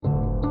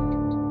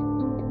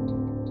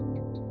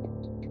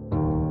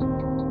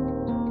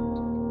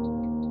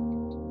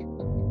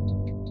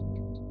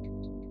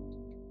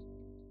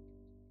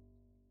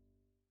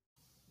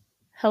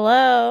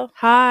Hello.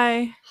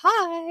 Hi.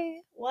 Hi.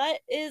 What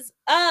is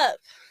up?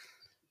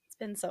 It's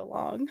been so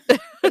long.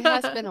 It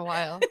has been a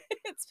while.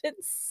 It's been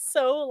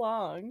so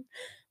long.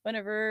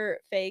 Whenever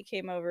Faye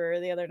came over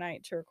the other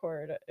night to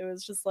record, it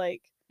was just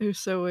like, It was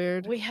so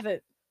weird. we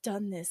haven't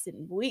done this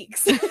in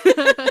weeks.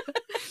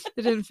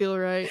 It didn't feel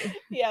right.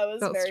 Yeah, it was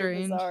Felt very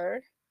strange.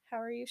 bizarre. How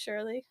are you,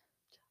 Shirley?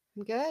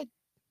 I'm good.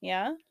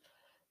 Yeah?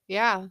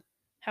 Yeah.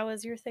 How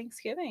was your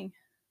Thanksgiving?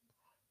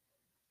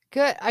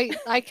 Good.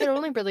 I could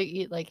only really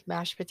eat like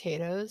mashed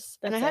potatoes.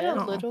 And I That's had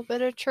it? a little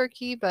bit of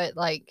turkey, but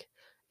like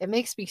it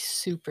makes me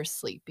super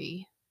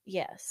sleepy.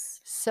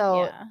 Yes.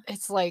 So Yeah.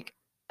 it's like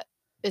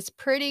it's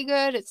pretty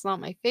good. It's not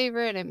my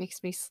favorite. It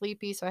makes me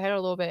sleepy. So I had a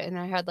little bit and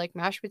I had like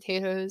mashed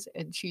potatoes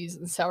and cheese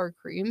and sour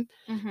cream.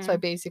 So I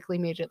basically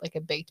made it like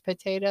a baked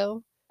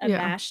potato. A Yeah.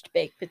 mashed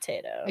baked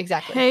potato.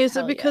 Exactly. Hey, is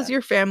Hell it because yeah.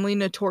 your family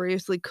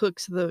notoriously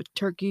cooks the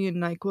turkey in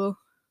NyQuil?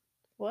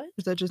 What? Or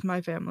is that just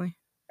my family?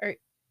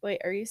 Wait,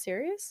 are you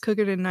serious? Cook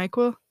it in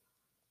NyQuil?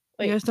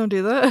 Wait. You guys don't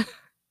do that?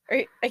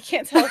 I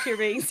can't tell if you're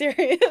being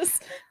serious.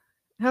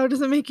 How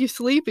does it make you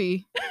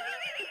sleepy?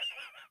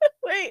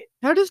 Wait,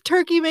 How does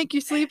turkey make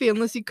you sleepy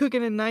unless you cook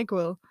it in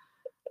NyQuil?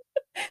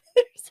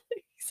 there's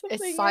like something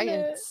It's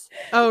science.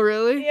 Oh, in it.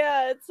 really?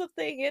 Yeah, it's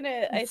something in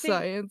it. I It's think.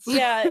 science.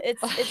 Yeah,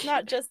 it's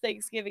not just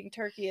Thanksgiving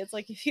turkey. It's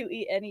like if you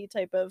eat any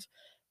type of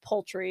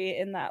poultry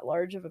in that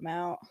large of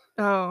amount.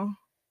 Oh.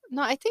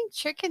 No, I think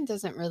chicken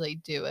doesn't really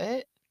do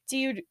it. Do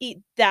you eat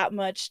that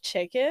much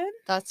chicken?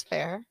 That's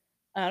fair.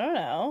 I don't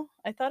know.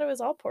 I thought it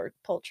was all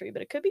poultry,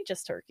 but it could be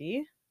just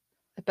turkey.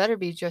 It better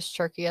be just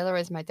turkey.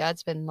 Otherwise, my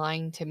dad's been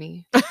lying to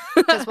me.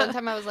 Because one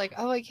time I was like,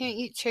 oh, I can't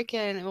eat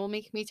chicken. It will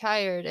make me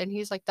tired. And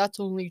he's like, that's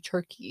only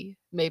turkey.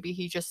 Maybe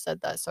he just said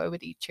that so I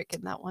would eat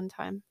chicken that one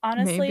time.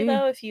 Honestly, Maybe.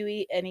 though, if you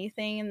eat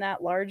anything in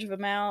that large of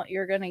amount,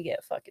 you're going to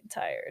get fucking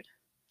tired.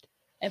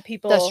 And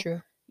people That's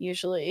true.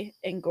 usually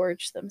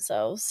engorge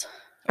themselves.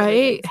 I over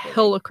ate Thanksgiving.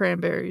 hella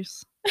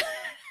cranberries.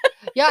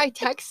 Yeah, I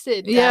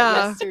texted that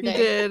Yeah, yesterday. you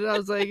did. I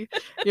was like,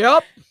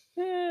 yep.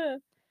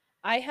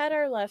 I had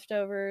our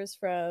leftovers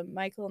from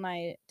Michael and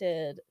I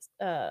did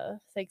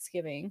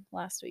Thanksgiving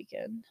last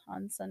weekend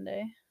on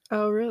Sunday.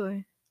 Oh,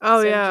 really?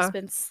 Oh, so yeah. We've just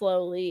been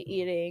slowly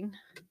eating.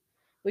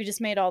 We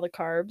just made all the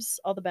carbs,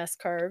 all the best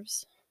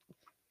carbs.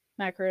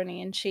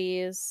 Macaroni and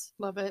cheese,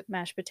 Love it.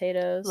 mashed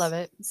potatoes, Love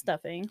it.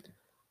 stuffing.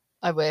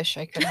 I wish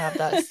I could have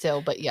that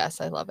still, but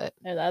yes, I love it.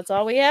 And that's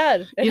all we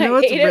had. And You know I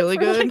what's ate really it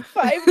for good? like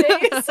 5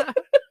 days.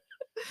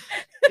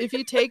 If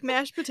you take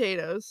mashed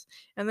potatoes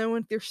and then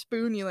with your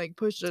spoon you like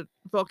push a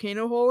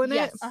volcano hole in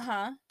Yes. it,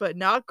 Uh-huh. but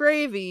not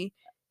gravy,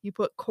 you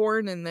put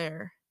corn in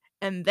there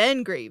and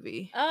then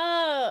gravy.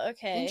 Oh,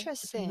 okay. It's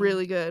Interesting.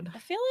 really good. I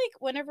feel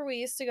like whenever we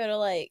used to go to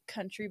like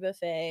country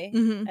buffet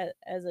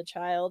as a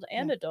child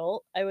and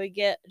adult, I would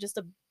get just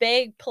a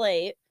big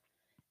plate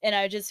and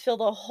I would just fill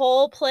the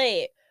whole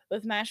plate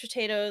with mashed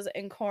potatoes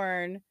and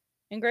corn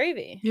and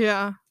gravy.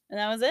 Yeah. And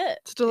that was it.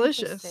 It's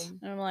delicious. Interesting.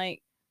 And I'm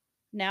like,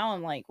 now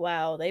I'm like,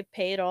 wow, they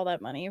paid all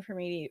that money for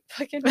me to eat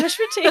fucking mashed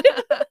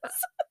potatoes.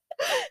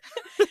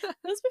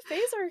 Those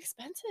buffets are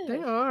expensive. They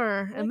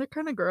are. And they're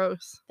kind of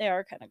gross They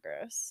are kind of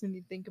gross. when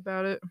you think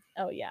about it.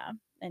 Oh, yeah.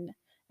 And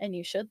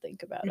you should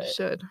think about You it.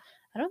 should.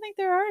 I don't think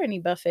there are any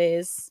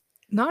buffets.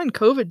 Not in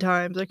COVID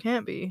times. There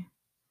can't be.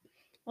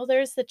 Well,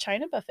 there's the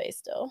China buffet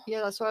still.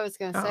 Yeah, that's what I was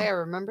going to say. I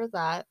remember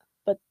that.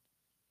 But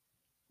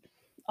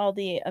all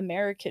the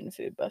American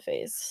food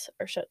buffets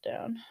are shut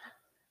down.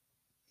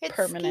 It's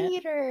Permanent.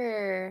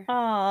 Skeeter.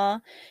 Aw,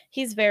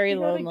 he's very He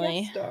had a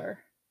lonely. guest star.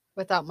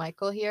 Without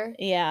Michael here?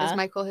 Yeah. Is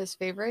Michael his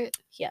favorite?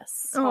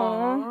 Yes.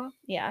 Aw.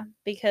 Yeah,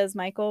 because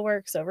Michael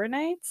works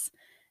overnights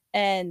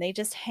and they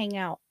just hang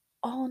out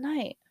all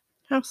night.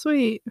 How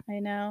sweet. I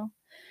know.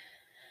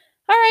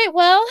 All right,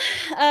 well,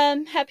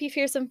 happy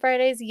Fearsome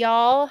Fridays,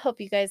 y'all. Hope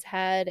you guys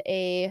had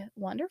a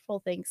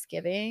wonderful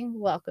Thanksgiving.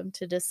 Welcome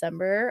to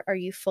December. Are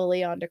you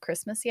fully on to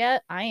Christmas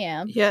yet? I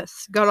am.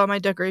 Yes. Got all my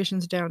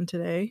decorations down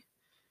today.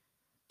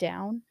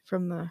 Down?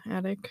 From the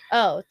attic.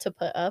 Oh, to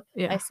put up?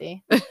 Yeah. I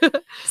see.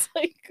 It's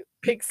like,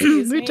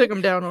 excuse me. We took them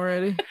down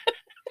already.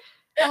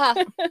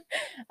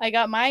 I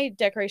got my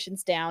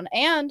decorations down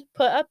and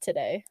put up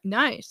today.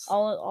 Nice.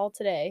 All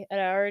today.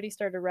 And I already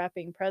started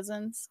wrapping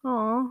presents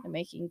Aw. and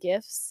making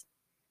gifts.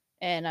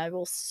 And I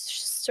will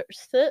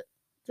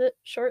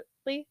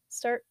shortly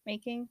start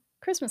making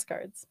Christmas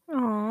cards.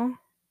 Aw.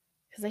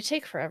 Because they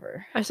take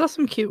forever. I saw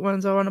some cute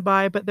ones I want to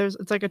buy, but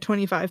it's like a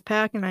 25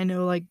 pack and I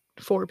know like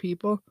 4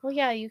 people. Well,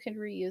 yeah, you can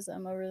reuse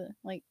them over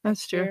like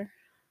That's true. year.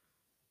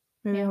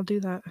 Maybe Yeah. I'll do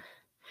that.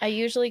 I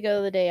usually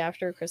go the day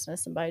after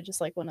Christmas and buy just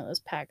like one of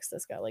those packs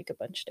that's got like a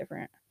bunch of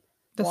different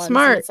That's ones.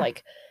 smart. And it's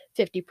like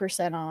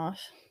 50%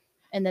 off.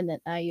 And then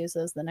I use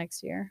those the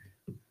next year.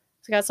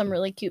 It's got some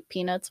really cute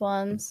Peanuts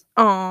ones.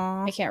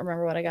 Aw. I can't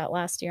remember what I got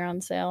last year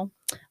on sale.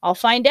 I'll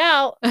find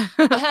out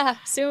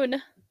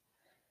soon.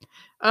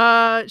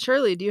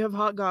 Shirley, do you have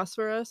hot goss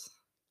for us?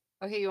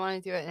 Okay, you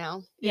want to do it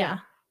now? Yeah.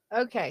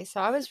 Okay, so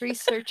I was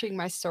researching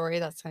my story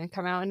that's going to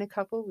come out in a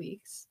couple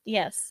weeks.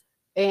 Yes.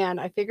 And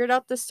I figured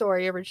out the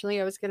story.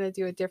 Originally, I was going to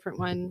do a different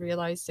one,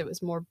 realized it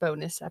was more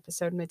bonus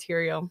episode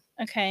material.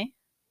 Okay.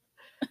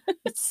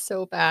 It's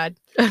so bad.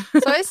 So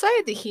I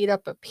decided to heat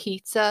up a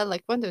pizza,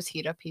 like one of those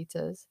heat up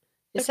pizzas.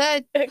 It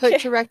said put Okay.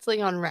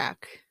 directly on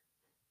rack.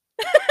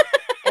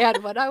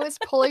 And when I was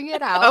pulling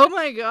it out, Oh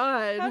my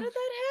god. How did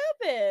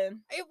that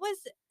happen?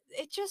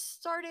 it just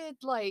started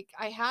like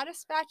I had a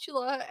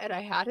spatula and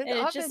I had an And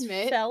it oven just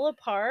mitt. fell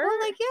apart? Well,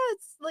 like, yeah,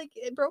 it's like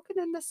broken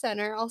in the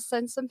center. I'll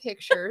send some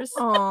pictures.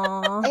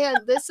 Aww.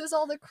 And this is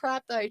all the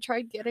crap that I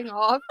tried getting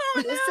off.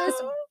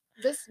 Oh,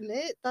 This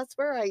mitt, that's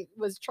where I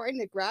was trying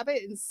to grab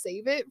it and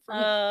save it from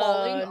Oh,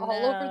 falling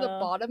all over the no.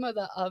 bottom of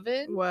the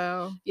oven.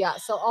 Wow. Yeah,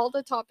 so all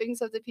the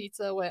toppings of the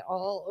pizza went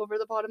all over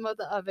the bottom of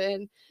the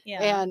oven.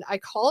 Yeah. And I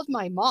called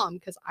my mom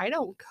because I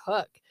don't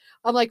cook.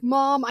 I'm like,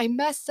 Mom, I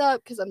messed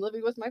up because I'm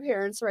living with my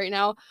parents right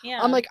now.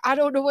 Yeah. I'm like, I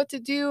don't know what to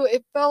do.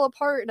 It fell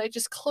apart and I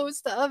just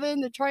closed the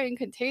oven to try and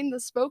contain the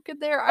smoke in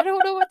there. I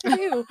don't know what to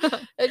do.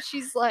 And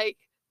she's like,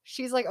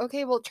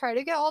 okay, well, try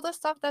to get all the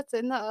stuff that's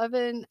in the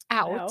oven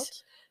out.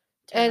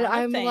 Turn And on the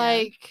I'm fan,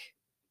 like,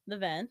 the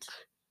vent.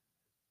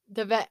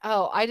 the vent.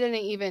 Oh,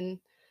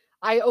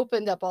 I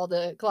opened up all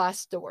the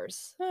glass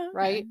doors, Oh, okay,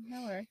 right?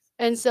 that works.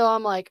 And so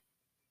I'm like,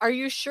 are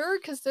you sure?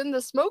 Because then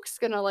the smoke's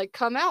gonna like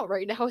come out.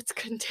 Right now it's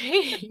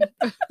contained.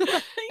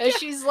 And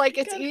she's like,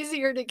 it's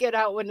easier to get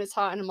out when it's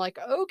hot. And I'm like,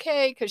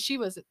 okay, because she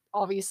was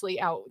obviously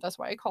out. That's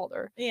why I called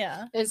her.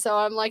 Yeah. And so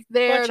I'm like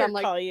there, Watch and her I'm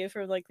like, call you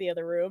from like the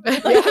other room. Yeah.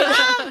 Like,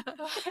 "Ah!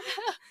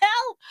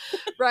 Help!"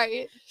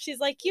 right, She's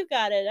like, you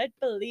got it. I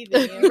believe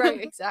in you.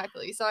 right,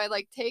 exactly. So I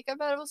like take a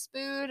metal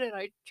spoon and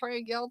I try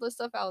and get all the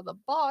stuff out of the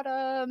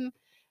bottom.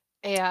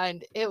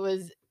 And it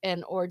was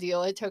an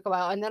ordeal. It took a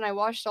while. And then I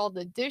washed all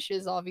the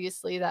dishes,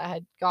 obviously, that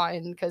had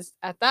gotten, because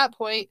at that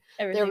point,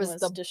 Everything there was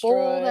the destroyed.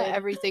 bowl that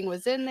everything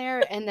was in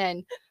there. And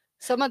then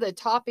some of the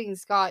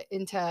toppings got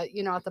into,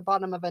 at the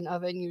bottom of an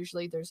oven,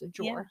 usually there's a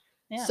drawer.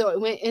 Yeah. So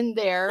it went in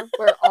there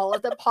where all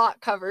of the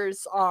pot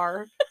covers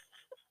are,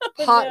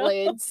 Oh, pot no.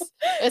 lids.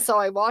 And so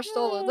I washed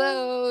all of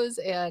those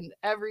and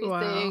everything.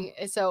 Wow.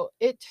 And so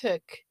it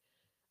took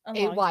a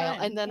long while.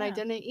 time. And then I Yeah.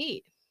 didn't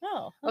eat.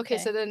 Oh, Okay,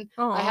 so then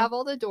I Aw. have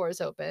all the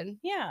doors open.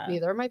 yeah.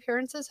 Neither of my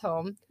parents is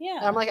home. Yeah.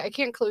 And I'm like, I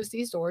can't close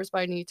these doors,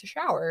 but I need to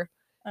shower.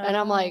 And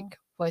I'm like,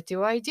 what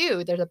do I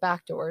do? They're the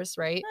back doors,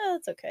 right? oh,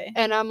 that's okay.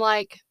 And I'm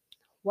like,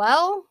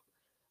 well,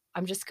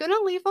 I'm just going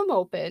to leave them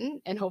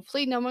open and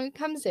hopefully no one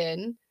comes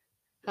in.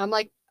 I'm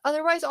like,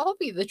 otherwise I'll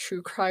be the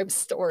true crime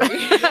story.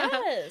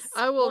 Yes.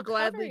 I will we'll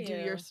gladly cover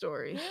do your you.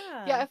 story.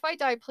 Yeah. Yeah, if I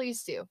die,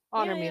 please do.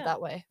 Honor me yeah.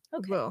 that way.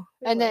 Okay. Will.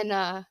 we And will.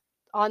 then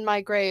on my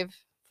grave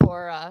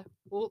for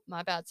oh,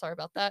 my bad, sorry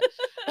about that.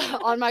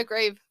 On my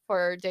grave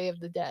for Day of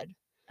the Dead.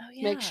 Oh,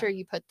 yeah. Make sure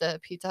you put the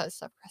Pizza Hut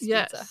stuffed crust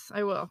Yes, pizza.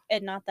 I will.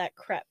 And not that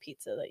crap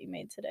pizza that you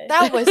made today.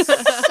 That was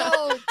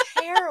so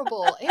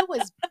terrible. It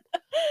was.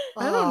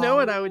 I don't know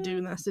what I would do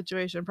in that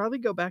situation. Probably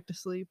go back to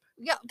sleep.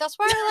 Yeah, that's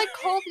why I like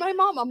called my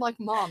mom. I'm like,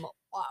 Mom,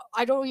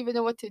 I don't even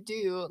know what to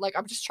do. Like,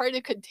 I'm just trying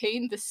to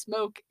contain the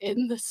smoke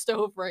in the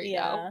stove right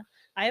now.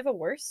 I have a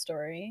worse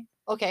story.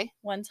 Okay.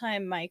 One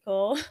time,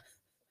 Michael,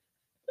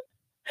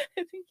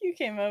 I think you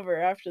came over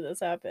after this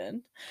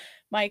happened.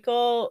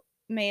 Michael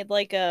made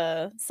like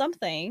a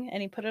something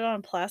and he put it on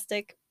a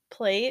plastic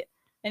plate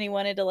and he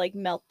wanted to like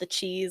melt the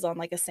cheese on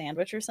like a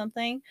sandwich or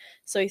something.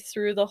 So he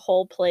threw the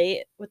whole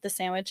plate with the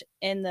sandwich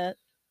in the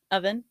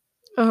oven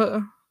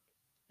and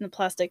the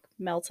plastic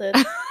melted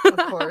Of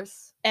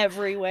course.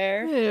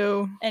 everywhere.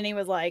 Ew. And he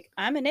was like,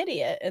 I'm an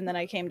idiot. And then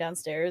I came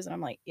downstairs and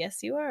I'm like,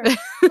 yes, you are.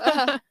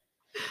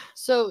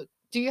 So,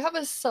 do you have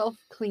a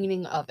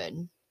self-cleaning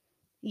oven?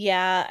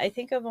 Yeah, I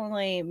think I've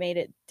only made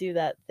it do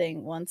that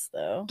thing once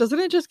though. Doesn't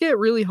it just get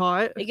really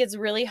hot? It gets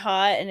really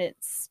hot and it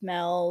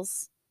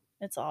smells.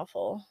 It's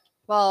awful.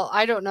 Well,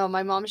 I don't know.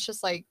 My mom's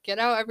just like, get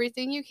out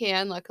everything you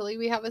can. Luckily,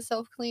 we have a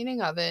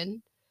self-cleaning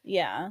oven.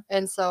 Yeah.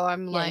 And so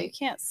I'm Yeah, like, you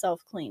can't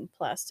self-clean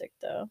plastic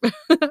though.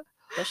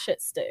 The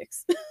shit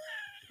sticks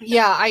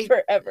yeah,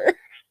 forever.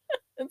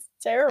 It's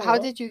terrible. How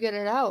did you get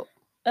it out?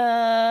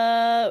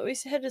 We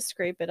had to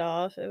scrape it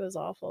off. It was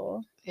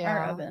awful. Our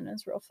Yeah. oven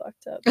is real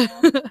fucked up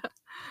now.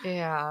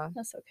 Yeah.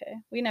 That's okay.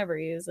 We never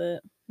use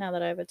it now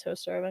that I have a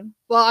toaster oven.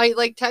 Well, I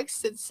like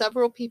texted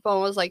several people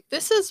and was like,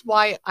 this is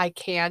why I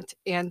can't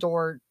and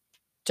or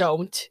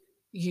don't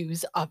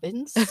use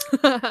ovens.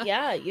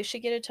 Yeah, you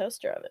should get a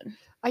toaster oven.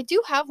 I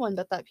do have one,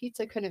 but that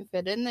pizza couldn't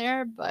fit in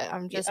there. But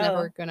I'm just oh.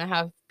 never gonna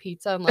have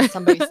pizza unless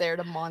somebody's there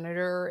to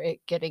monitor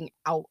it getting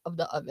out of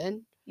the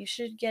oven. You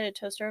should get a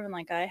toaster oven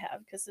like I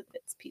have because it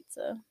fits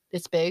pizza.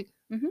 It's big.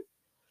 Mhm.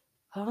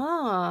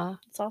 Ah.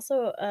 It's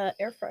also a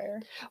air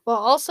fryer. Well,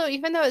 also,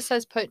 even though it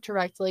says put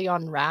directly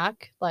on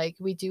rack, like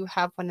we do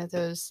have one of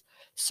those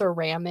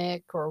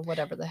ceramic or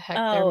whatever the heck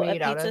they're Oh, a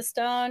made out pizza of.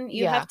 stone.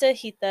 You Yeah. have to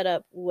heat that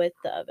up with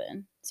the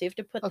oven. So you have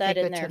to put Okay, that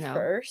in good to there know.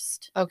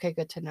 first. Okay,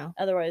 good to know.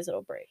 Otherwise,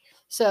 it'll break.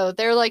 So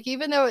they're like,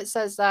 even though it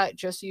says that,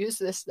 just use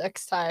this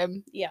next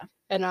time. Yeah.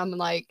 And I'm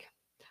like,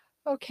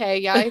 Okay,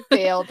 yeah, I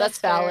failed. That's That's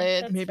fair.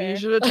 valid. That's Maybe you fair.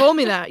 should have told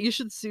me that. You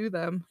should sue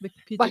them, the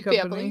pizza My company.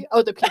 family.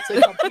 Oh, the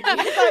pizza company. I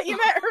thought you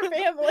meant her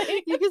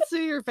family. You can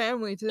sue your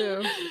family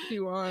too if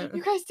you want.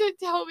 You guys didn't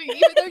tell me,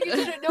 even though you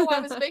didn't know I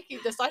was making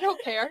this. I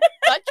don't care.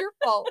 That's your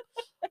fault.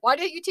 Why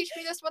didn't you teach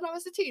me this when I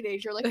was a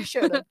teenager, like you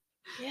should have?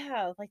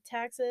 Yeah, like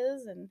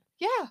taxes and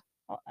Yeah.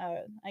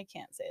 I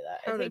can't say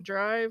that. How I to think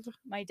drive.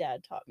 my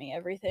dad taught me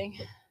everything.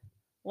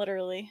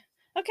 Literally.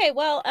 Okay,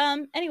 well,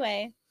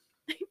 anyway,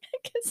 I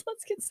guess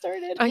let's get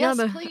started. Yes,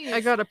 I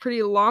please. got a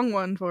pretty long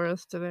one for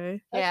us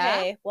today. Yeah.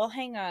 Okay, well,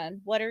 hang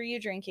on. What are you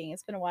drinking?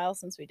 It's been a while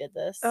since we did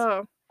this.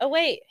 Oh. Oh,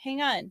 wait,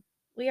 hang on.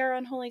 We are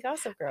Unholy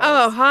Gossip Girls.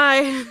 Oh, hi.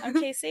 I'm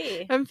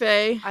Casey. I'm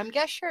Faye. I'm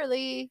Guess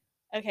Shirley.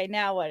 Okay,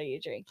 now what are you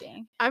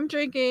drinking? I'm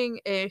drinking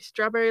a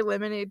strawberry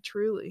lemonade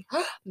Truly.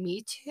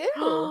 Me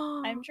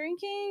too. I'm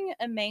drinking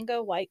a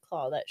mango White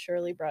Claw that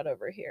Shirley brought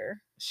over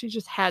here She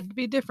just had to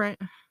be different.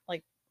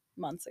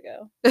 months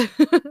ago.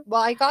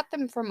 Well, I got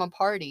them from a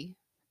party.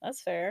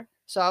 That's fair.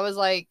 So I was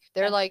like,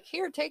 they're like,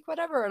 here, take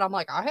whatever. And I'm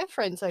like, I have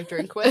friends I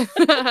drink with.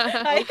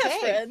 I have Okay.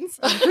 friends.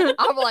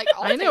 I'm like,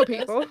 I know take this.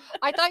 people.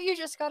 I thought you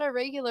just got a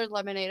regular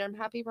lemonade. I'm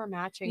happy we're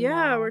matching. Yeah,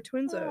 now. we're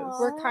twinsos. Aw.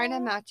 We're kind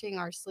of matching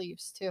our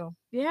sleeves too.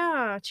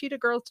 Yeah, cheetah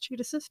girls,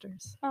 cheetah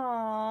sisters.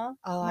 Aw.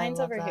 Oh, Mine's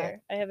I love over that.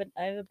 here. I have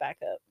a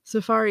backup.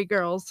 Safari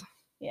girls.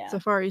 Yeah.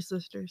 Safari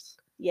sisters.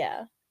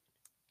 Yeah.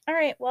 All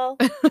right. Well,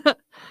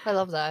 I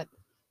love that.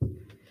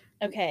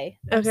 okay.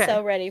 I'm Okay.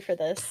 so ready for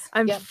this.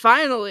 I'm Yep.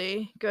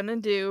 finally gonna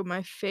do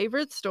my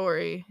favorite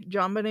story,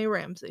 JonBenet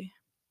Ramsey.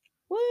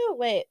 Woo!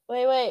 Wait.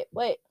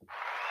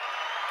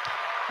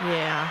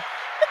 Yeah.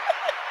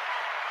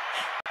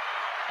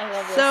 I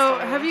love this. So,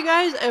 story. have you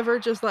guys ever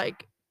just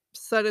like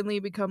suddenly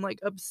become like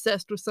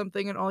obsessed with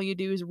something and all you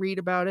do is read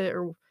about it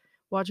or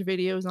watch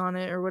videos on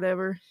it or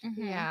whatever? Mhm.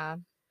 Yeah.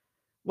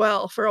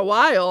 Well, for a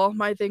while,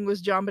 my thing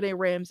was JonBenet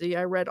Ramsey.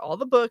 I read all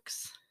the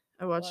books,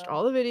 I watched Wow.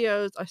 all the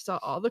videos, I saw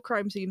all the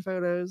crime scene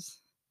photos.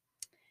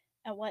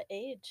 At what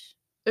age?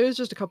 It was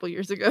just a couple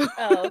years ago.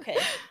 Oh, okay. I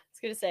was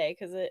gonna say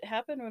because it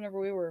happened whenever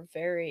we were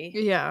very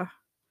Yeah.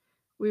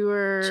 We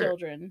were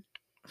children.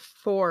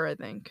 4, I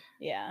think.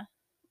 Yeah,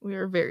 We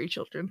were very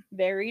children.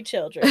 very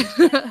children.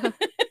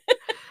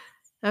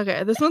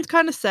 Okay, this one's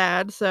kind of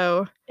sad,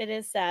 so It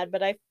is sad,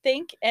 but I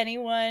think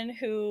anyone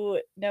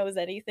who knows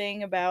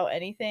anything about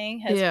anything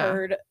has Yeah.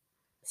 heard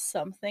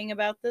something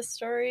about this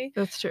story.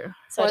 that's true.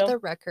 So I For don't. the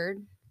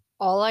record,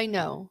 all I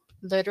know,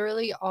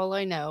 literally all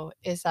I know,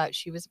 is that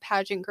she was a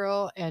pageant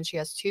girl and she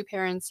has 2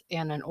 parents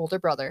and an older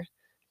brother.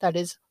 That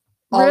is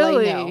all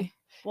Really? I know.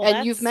 Well,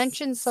 And you've that's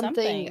mentioned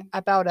something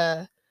about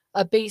a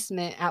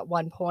basement at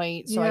one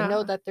point, so I know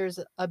Yeah. that there's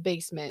a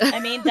basement. I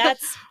mean,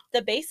 that's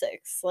the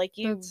basics. Like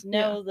you That's-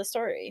 know the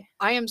story.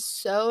 I am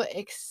so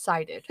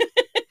excited.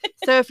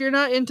 So if you're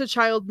not into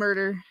child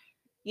murder,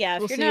 Yeah, if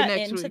We'll you're see you not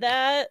next into week.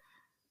 that,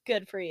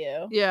 good for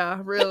you. yeah,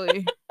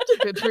 really.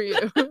 Good for you.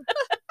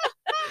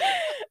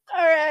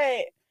 All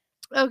right.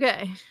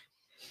 Okay.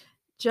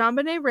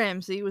 JonBenet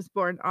Ramsey was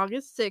born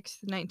August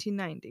 6th,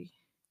 1990.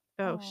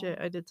 Oh, shit,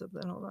 Aw. I did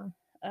something. Hold on.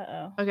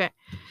 Uh-oh. Okay.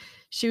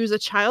 She was a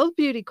child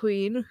beauty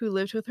queen who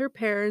lived with her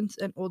parents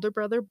and older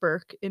brother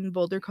Burke in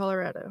Boulder,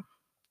 Colorado.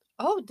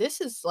 Oh, this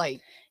is like,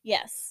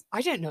 Yes.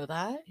 I didn't know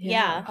that.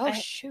 Yeah. Oh, I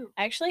shoot.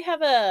 actually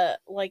have a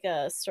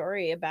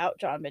story about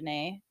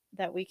JonBenet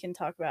that we can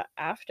talk about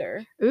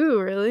after. Ooh,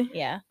 really?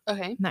 Yeah.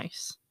 Okay.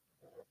 Nice.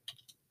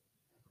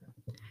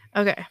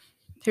 Okay.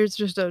 Here's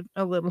just a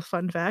little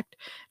fun fact.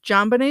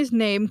 JonBenet's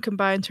name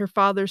combines her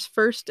father's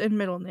first and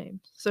middle name.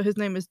 So his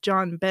name is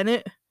John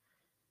Bennett.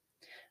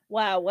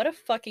 Wow, what a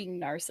fucking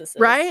narcissist.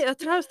 Right?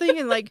 That's what I was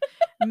thinking. Like,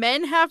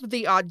 men have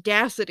the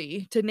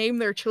audacity to name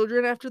their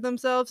children after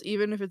themselves,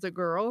 even if it's a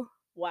girl.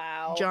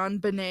 Wow.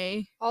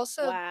 JonBenet.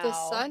 Also, the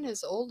Wow. son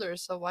is older,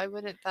 so why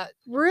wouldn't that?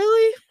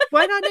 Really?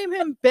 Why not name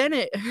him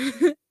Bennett?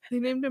 They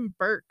named him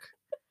Burke.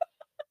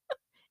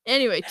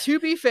 Anyway, to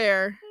be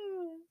fair,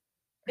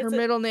 her It's a-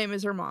 middle name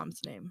is her mom's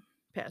name,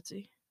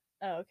 Patsy.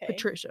 Oh, okay.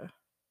 Patricia.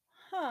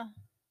 Huh.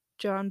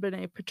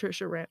 JonBenet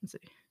Patricia Ramsey.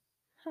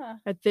 Huh.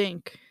 I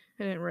think.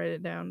 I didn't write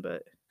it down,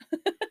 but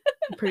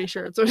I'm pretty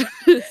sure it's what it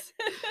is.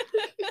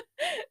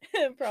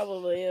 It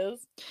probably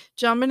is.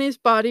 JonBenet's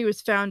body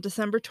was found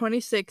December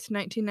 26,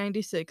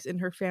 1996 in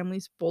her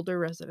family's Boulder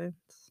residence.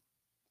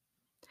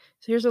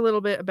 So here's a little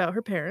bit about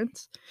her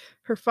parents.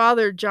 Her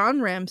father,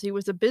 John Ramsey,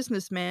 was a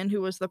businessman who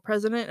was the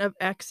president of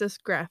Access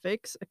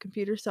Graphics, a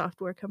computer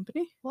software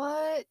company.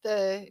 What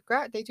they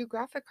do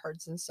graphic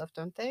cards and stuff,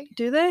 don't they?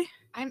 Do they?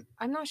 I'm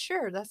not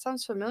sure. That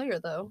sounds familiar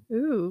though.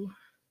 Ooh.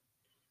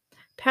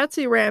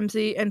 Patsy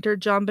Ramsey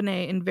entered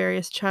JonBenet in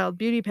various child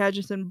beauty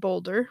pageants in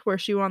Boulder, where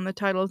she won the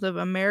titles of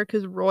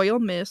America's Royal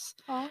Miss,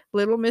 Aw.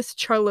 Little Miss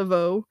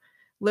Charlevoix,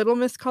 Little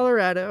Miss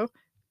Colorado,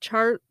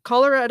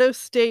 Colorado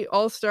State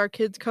All-Star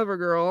Kids Cover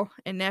Girl,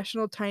 and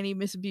National Tiny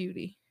Miss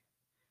Beauty.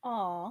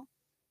 Aw.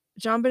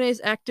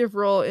 JonBenet's active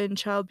role in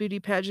child beauty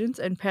pageants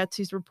and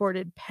Patsy's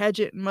reported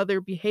pageant mother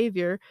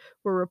behavior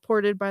were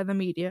reported by the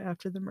media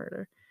after the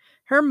murder.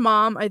 Her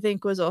mom, I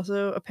think, was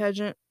also a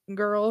pageant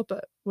girl,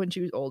 but when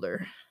she was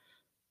older.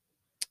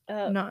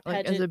 not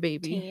like as a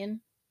baby. teen.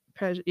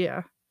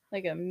 Yeah.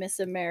 Like a Miss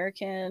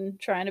American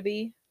trying to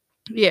be.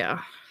 Yeah.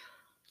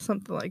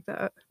 Something like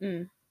that.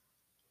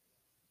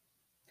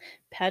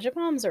 Pageant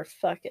moms are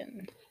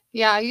fucking.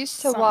 Yeah, I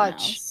used to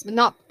watch, else.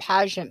 not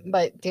pageant,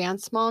 but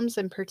dance moms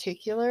in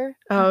particular.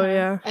 Oh,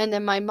 yeah. And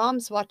then my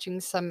mom's watching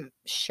some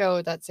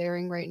show that's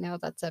airing right now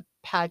that's a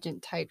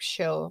pageant type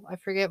show. I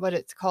forget what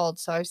it's called.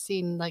 So I've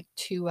seen like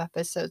 2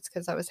 episodes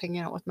because I was hanging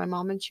out with my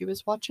mom and she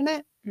was watching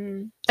it.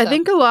 I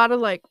think a lot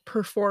of like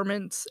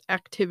performance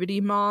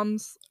activity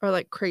moms are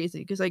like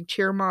crazy because like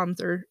cheer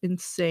moms are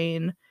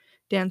insane.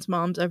 Dance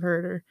moms, I've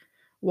heard, are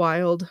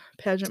wild.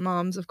 Pageant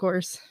moms, of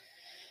course,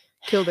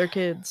 kill their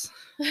kids.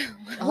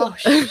 Oh,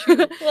 shoot.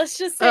 Let's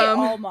just say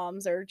all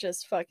moms are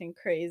just fucking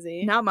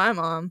crazy. Not my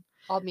mom.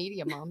 All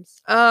media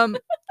moms. I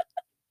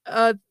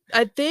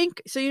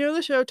think so. You know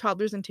the show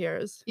Toddlers and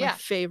Tiaras? Yeah. My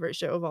favorite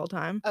show of all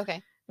time.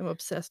 Okay. I'm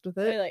obsessed with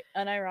it. Like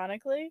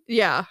unironically?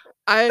 Yeah,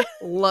 I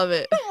love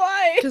it.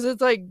 Why? Because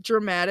it's like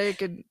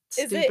dramatic and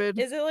stupid.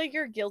 Is it like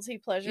your guilty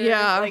pleasure?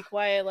 Yeah. Like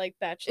why I like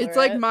Bachelor? It's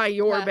like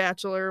your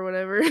Bachelor or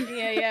whatever.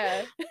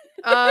 Yeah.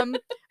 I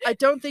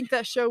don't think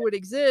that show would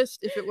exist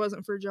if it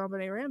wasn't for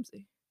JonBenet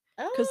Ramsey.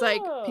 Because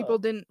like people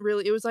didn't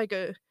really. It was like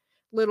a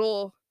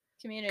little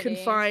community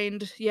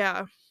confined,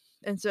 yeah.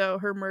 And so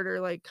her murder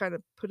like kind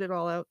of put it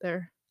all out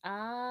there.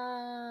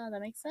 Ah,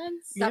 that makes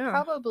sense. That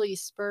probably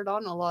spurred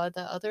on a lot of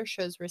the other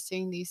shows we're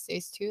seeing these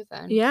days too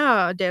then.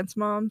 Yeah, dance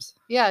moms.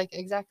 Yeah,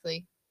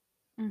 exactly.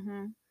 I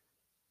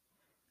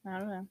don't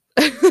know.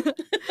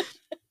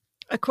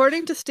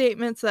 According to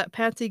statements that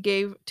Patsy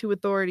gave to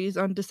authorities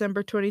on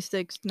December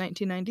 26,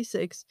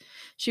 1996,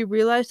 she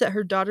realized that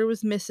her daughter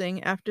was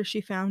missing after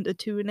she found a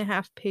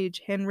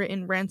 2.5-page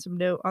handwritten ransom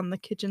note on the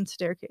kitchen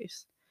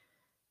staircase.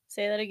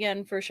 Say that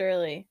again for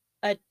Shirley.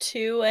 A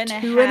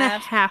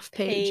 2.5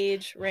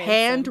 page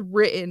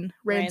handwritten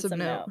ransom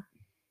note.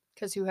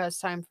 Because who has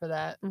time for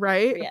that?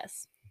 Right?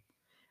 Yes.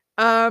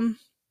 Who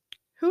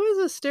has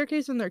a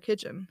staircase in their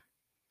kitchen?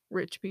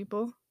 Rich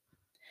people.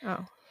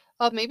 Oh.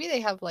 Oh, maybe they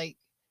have like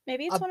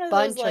maybe it's one of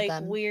those like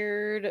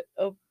weird.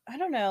 Oh, I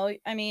don't know.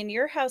 I mean,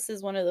 your house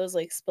is one of those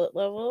like split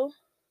level,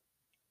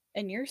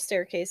 and your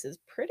staircase is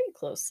pretty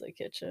close to the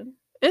kitchen.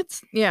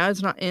 It's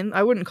not in.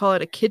 I wouldn't call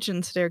it a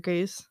kitchen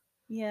staircase.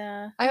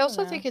 Yeah. I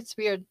also think it's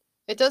weird.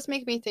 It does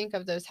make me think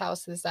of those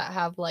houses that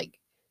have like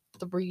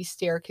 3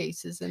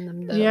 staircases in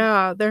them though.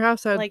 Yeah, their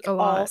house had like a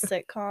lot. All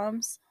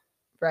sitcoms.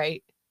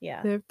 Right.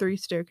 Yeah. They have 3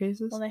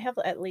 staircases. Well, they have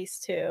at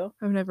least 2.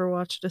 I've never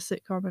watched a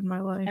sitcom in my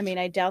life. I mean,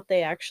 I doubt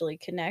they actually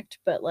connect,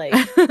 but like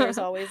there's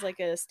always like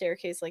a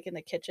staircase like in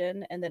the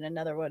kitchen and then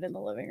another one in the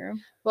living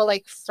room. Well,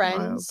 like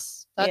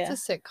Friends, that's a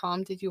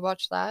sitcom. Did you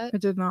watch that? I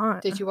did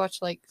not. Did you watch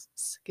like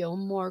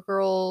Gilmore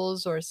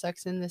Girls or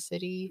Sex in the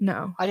City?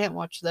 No. I didn't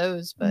watch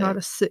those, but I'm not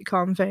a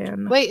sitcom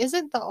fan. Wait,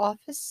 isn't The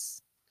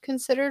Office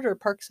considered or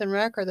Parks and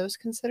Rec? Are those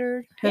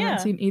considered? Haven't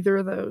seen either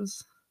of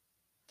those.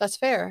 That's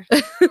fair.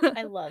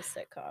 I love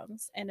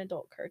sitcoms and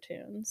adult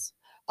cartoons.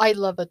 I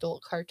love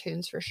adult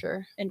cartoons for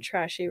sure. And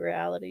trashy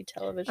reality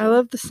television. I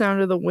love the sound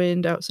of the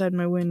wind outside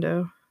my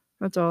window.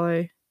 That's all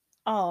I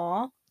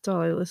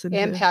listen to.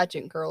 And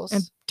pageant girls.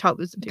 And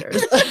Toddlers and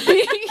Tiaras.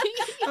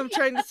 I'm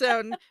trying to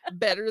sound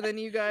better than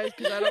you guys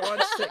because I don't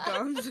watch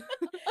sitcoms.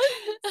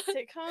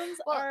 Sitcoms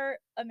are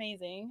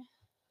amazing.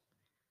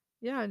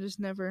 Yeah, I just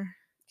never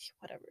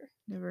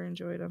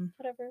enjoyed them.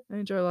 Whatever. I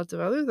enjoy lots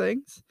of other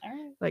things. All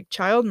right. Like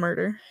child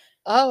murder.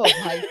 Oh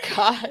my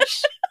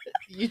gosh.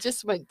 You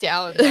just went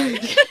down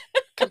like,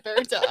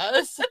 compared to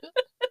us.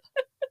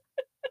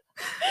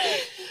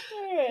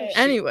 Right.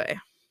 Anyway,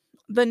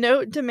 the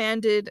note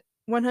demanded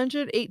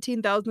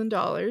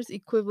 $118,000,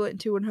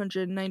 equivalent to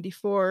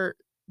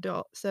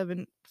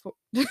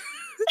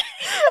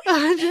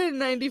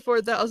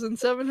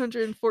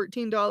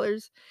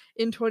 $194,714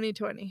 in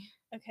 2020.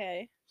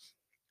 Okay.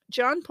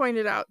 John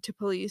pointed out to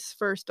police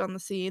first on the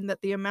scene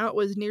that the amount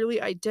was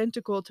nearly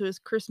identical to his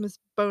Christmas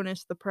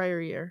bonus the prior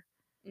year.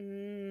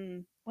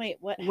 Wait,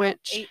 what?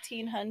 Which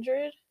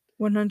 1,800?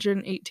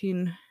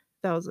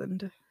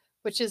 118,000.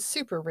 Which is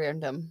super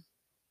random.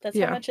 That's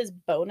how much his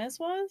bonus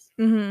was?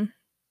 Mm-hmm.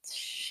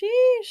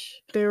 Sheesh.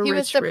 He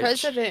was the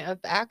president of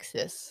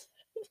Axis.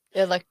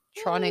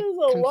 Electronic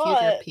computer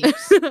lot.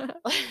 peeps. I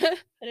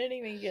didn't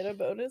even get a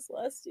bonus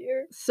last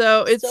year.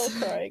 So Still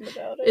crying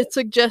about it. It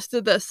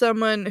suggested that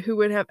someone who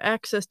would have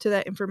access to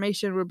that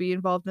information would be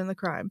involved in the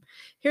crime.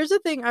 Here's the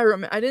thing I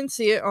remember. I didn't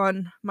see it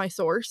on my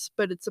source,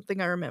 but it's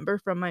something I remember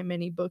from my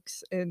many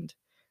books and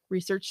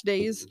research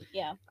days.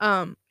 Yeah.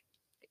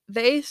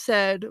 They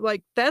said,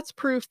 like, that's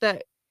proof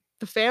that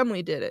the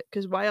family did it,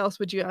 because why else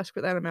would you ask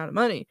for that amount of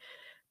money?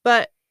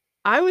 But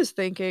I was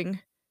thinking,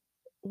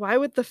 why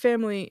would the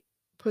family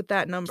put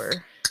that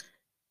number?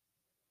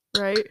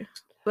 Right?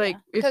 Like,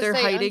 if they're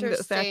hiding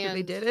the fact that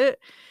they did it.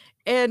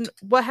 And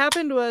what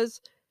happened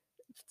was,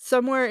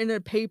 somewhere in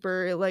a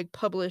paper, it like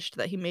published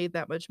that he made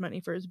that much money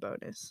for his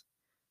bonus.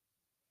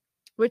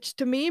 Which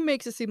to me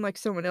makes it seem like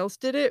someone else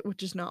did it,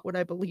 which is not what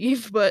I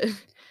believe, but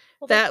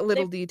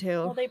little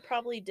detail. Well, they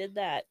probably did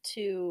that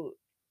to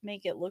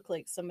make it look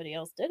like somebody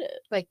else did it.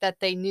 Like that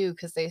they knew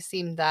because they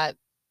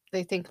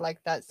think like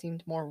that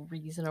seemed more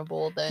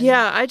reasonable than.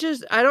 Yeah, I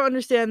don't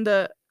understand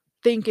the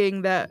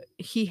thinking that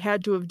he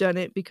had to have done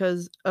it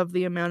because of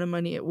the amount of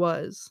money it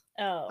was.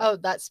 Oh,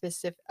 that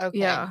specific. Okay.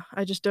 Yeah,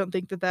 I just don't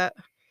think that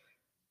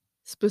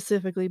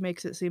specifically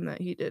makes it seem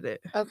that he did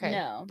it. Okay.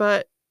 no.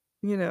 But,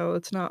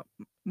 it's not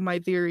my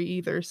theory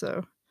either,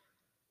 so.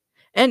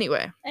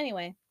 Anyway,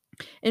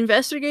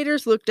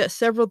 investigators looked at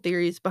several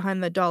theories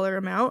behind the dollar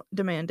amount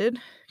demanded,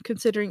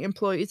 considering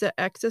employees at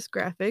Access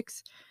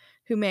Graphics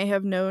who may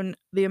have known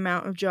the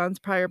amount of John's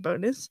prior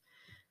bonus.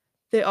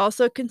 They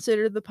also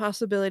considered the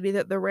possibility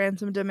that the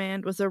ransom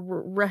demand was a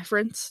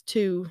reference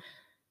to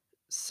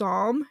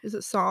Psalm. Is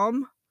it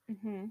Psalm?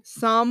 Mm-hmm.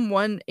 Psalm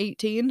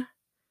 118? Okay.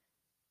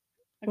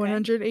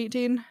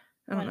 118?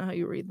 I don't know how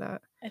you read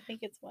that. I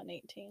think it's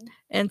 118.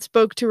 And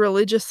spoke to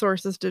religious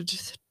sources to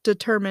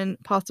determine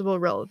possible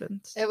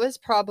relevance. It was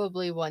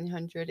probably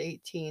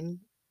 118.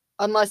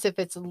 Unless if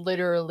it's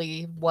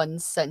literally one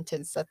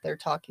sentence that they're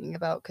talking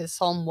about, because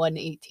Psalm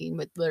 118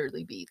 would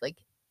literally be like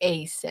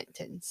a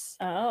sentence.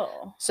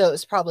 Oh. So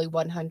it's probably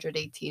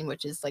 118,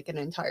 which is like an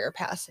entire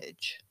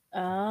passage.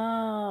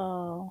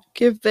 Oh.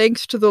 Give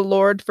thanks to the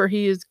Lord, for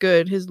he is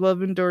good. His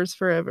love endures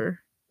forever.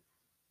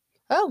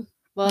 Oh,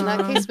 well, in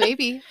that case,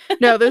 maybe.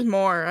 No, there's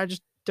more. I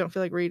just don't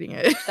feel like reading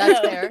it. That's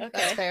fair. Okay.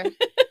 That's fair.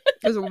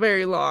 It's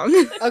very long.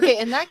 Okay,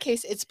 in that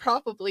case, it's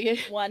probably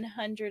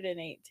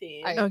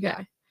 118. Okay.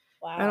 Yeah.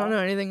 Wow. I don't know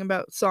anything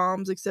about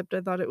Psalms except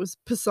I thought it was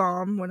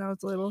Psalm when I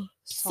was little.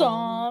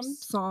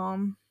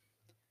 Psalm.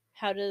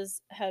 How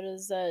does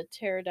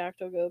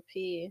pterodactyl go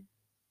pee?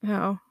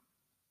 How?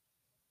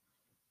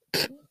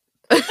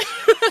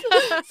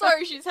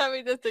 Sorry, she's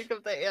having to think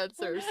of the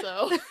answer,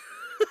 so.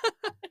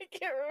 I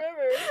can't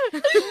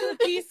remember.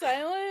 Pee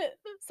silent?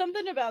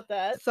 Something about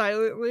that.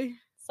 Silently.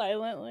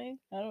 Silently?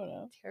 I don't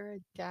know.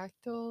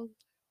 Pterodactyl?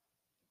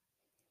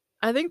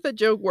 I think the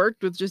joke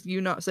worked with just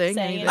you not saying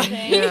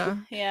anything. Yeah.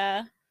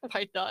 Yeah.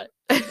 Why not?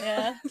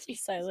 Yeah.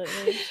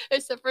 Silently.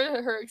 Except for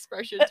her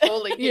expression,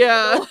 totally.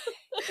 Yeah.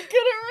 I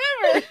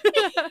couldn't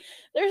remember.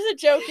 There's a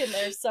joke in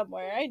there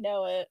somewhere. I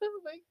know it.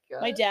 Oh my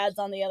god. My dad's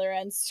on the other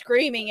end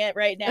screaming it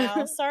right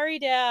now. Sorry,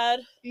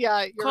 Dad.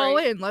 Yeah, you're Call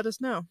right. in. Let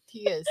us know.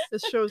 He is.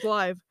 This show's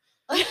live.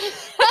 You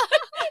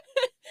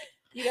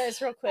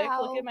guys, real quick,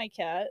 look Ow. at my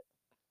cat.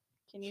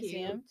 Can you see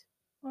him?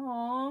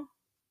 Aw.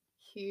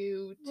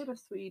 Cute. What a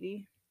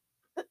sweetie.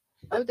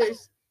 Oh,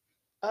 there's.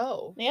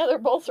 Oh. Yeah, they're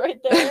both right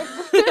there.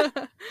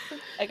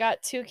 I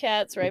got two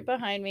cats right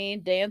behind me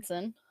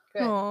dancing.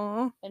 Good.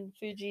 Aw. And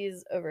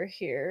Fuji's over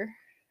here.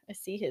 I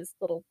see his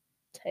little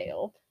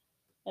tail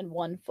and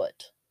 1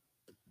 foot.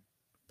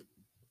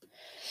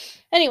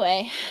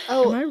 Anyway.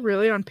 Am I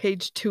really on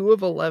page 2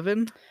 of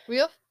 11?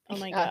 Real. Oh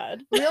my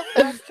god. Real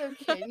fast, though,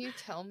 can you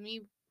tell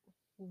me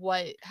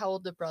how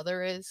old the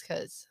brother is?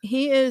 Because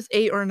He is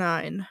 8 or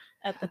 9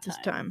 At this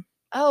time.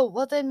 oh,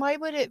 well then why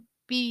would it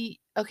be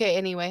okay?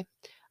 Anyway,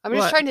 I'm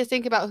just What? trying to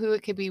think about who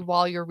it could be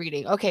while you're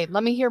reading. Okay,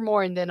 let me hear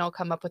more, and then I'll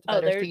come up with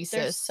a better thesis.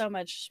 There's so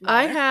much more.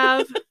 I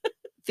have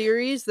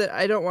theories that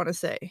I don't want to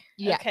say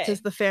Yeah. Okay.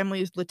 because the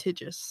family is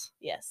litigious.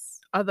 Yes.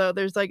 Although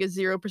there's like a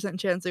 0%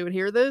 chance they would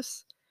hear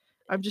this.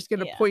 I'm just going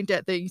to Yeah. point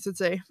at things and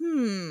say,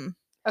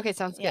 Okay,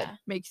 sounds good. Yeah.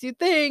 makes you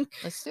think.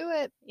 Let's do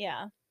it.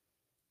 Yeah.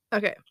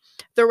 Okay.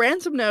 The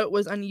ransom note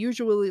was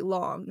unusually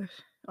long,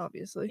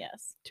 obviously.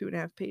 Yes.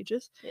 2.5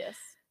 pages. Yes.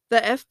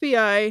 The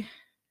FBI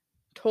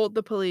told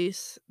the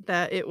police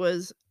that it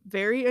was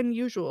very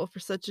unusual for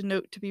such a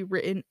note to be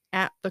written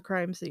at the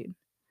crime scene.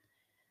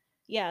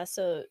 Yeah.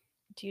 So,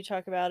 do you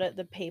talk about it?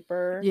 The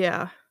paper?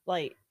 Yeah.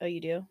 Like, oh, you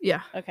do?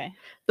 Yeah. Okay.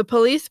 The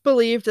police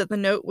believed that the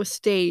note was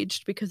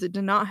staged because it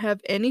did not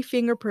have any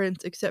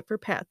fingerprints except for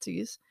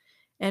Patsy's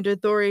and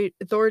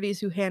authorities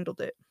who handled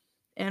it,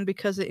 and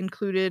because it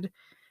included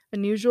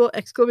unusual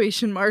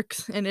exclamation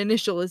marks and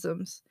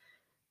initialisms.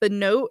 The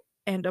note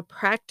and a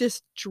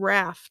practice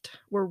draft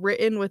were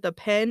written with a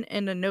pen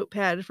and a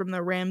notepad from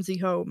the Ramsey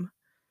home.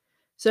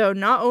 So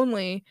not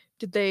only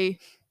did they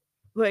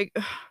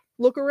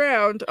look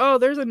around, oh,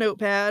 there's a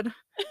notepad,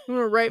 I'm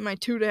gonna write my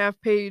 2.5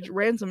 page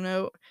ransom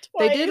note.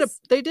 Twice.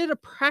 They did a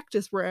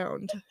practice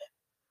round.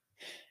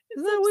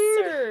 Isn't that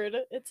weird?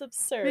 Absurd. It's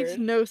absurd. Makes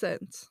no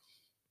sense.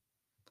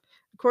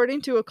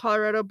 According to a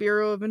Colorado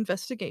Bureau of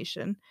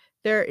Investigation,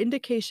 there are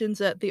indications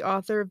that the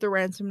author of the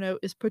ransom note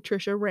is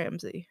Patricia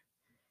Ramsey.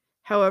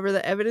 However,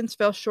 the evidence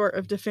fell short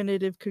of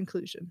definitive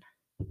conclusion.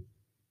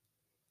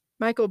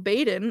 Michael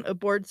Baden, a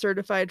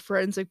board-certified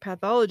forensic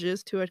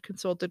pathologist who had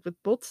consulted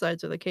with both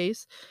sides of the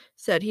case,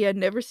 said he had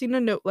never seen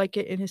a note like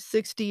it in his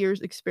 60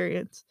 years'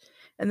 experience,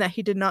 and that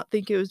he did not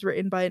think it was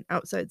written by an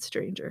outside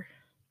stranger.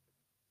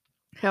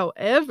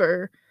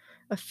 However,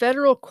 a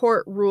federal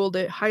court ruled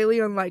it highly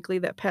unlikely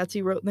that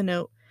Patsy wrote the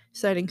note,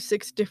 citing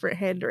 6 different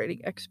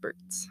handwriting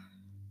experts.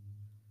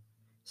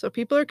 So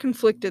people are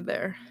conflicted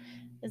there.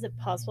 Is it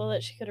possible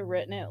that she could have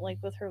written it like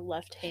with her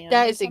left hand?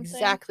 That or is something?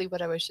 exactly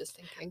what I was just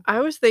thinking.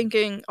 I was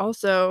thinking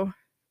also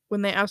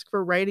when they ask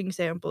for writing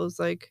samples,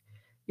 like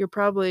you're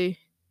probably,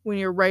 when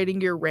you're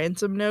writing your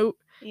ransom note,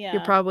 Yeah.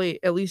 you're probably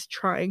at least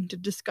trying to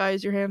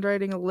disguise your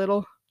handwriting a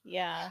little.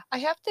 Yeah. I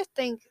have to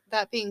think,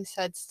 that being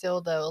said,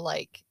 still though,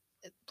 like,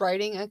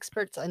 writing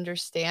experts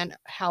understand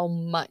how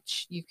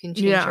much you can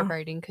change your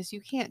writing, because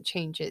you can't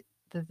change it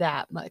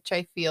that much,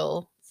 I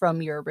feel,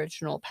 from your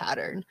original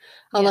pattern,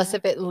 unless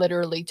if it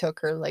literally took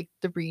her like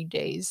 3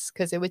 days,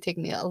 because it would take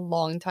me a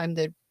long time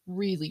to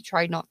really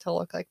try not to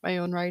look like my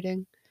own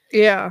writing.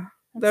 Yeah,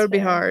 that would be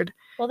hard.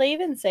 Well, they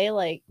even say,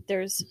 like,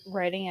 there's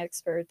writing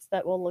experts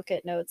that will look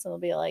at notes and they'll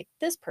be like,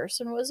 this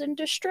person was in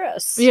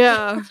distress.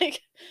 Yeah.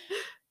 Like,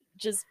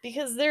 just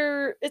because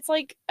it's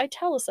like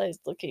italicized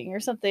looking or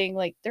something.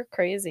 Like, they're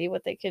crazy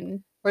what they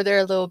can. Or they're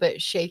a little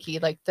bit shaky,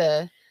 like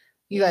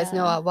you guys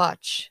know I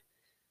watch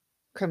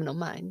Criminal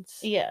Minds.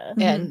 Yeah.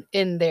 And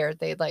in there,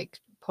 they like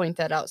point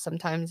that out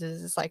sometimes,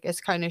 is it's like it's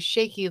kind of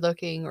shaky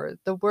looking, or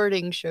the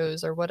wording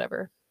shows, or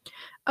whatever.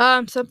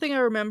 Something I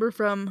remember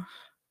from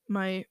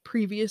my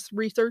previous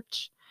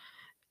research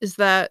is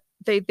that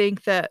they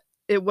think that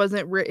it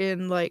wasn't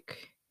written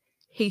like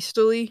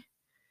hastily.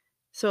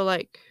 So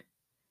like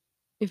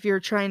if you're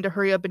trying to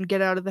hurry up and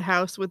get out of the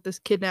house with this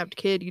kidnapped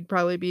kid, you'd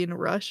probably be in a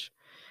rush.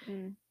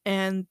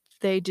 And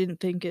they didn't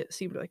think it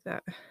seemed like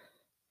that.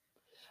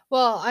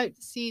 Well, I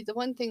see, the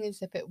one thing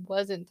is, if it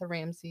wasn't the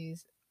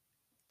Ramseys,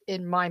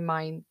 in my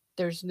mind,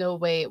 there's no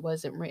way it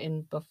wasn't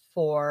written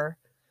before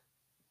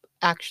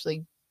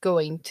actually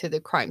going to the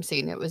crime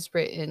scene. It was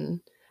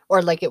written,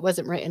 or like it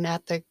wasn't written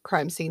at the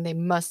crime scene. They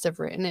must have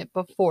written it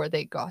before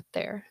they got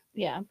there.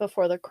 Yeah,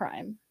 before the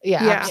crime.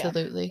 Yeah,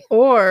 absolutely.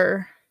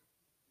 Or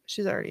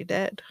she's already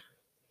dead.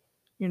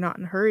 You're not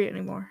in a hurry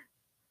anymore.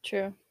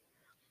 True.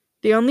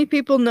 The only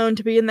people known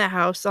to be in the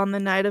house on the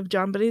night of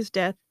JonBenét's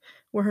death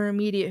were her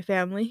immediate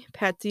family,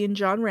 Patsy and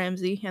John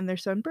Ramsey, and their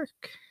son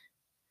Burke.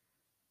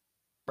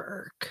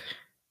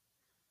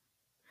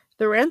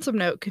 The ransom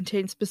note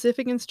contained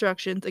specific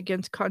instructions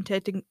against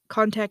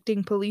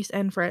contacting police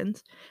and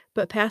friends,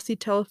 but Patsy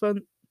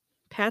telephoned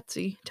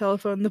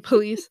the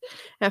police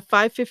at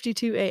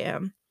 5:52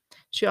 a.m.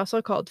 She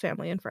also called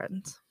family and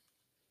friends.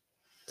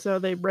 So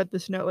they read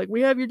this note like,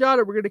 we have your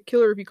daughter, we're going to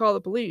kill her if you call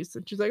the police.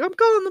 And she's like, I'm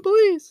calling the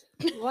police.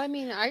 Well, I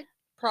mean, I'd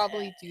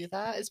probably do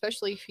that,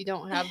 especially if you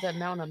don't have the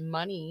amount of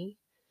money.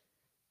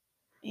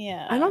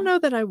 Yeah. I don't know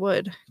that I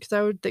would, because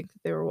I would think that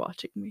they were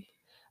watching me.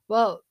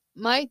 Well,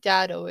 my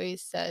dad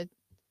always said,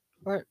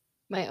 or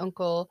my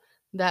uncle,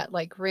 that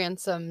like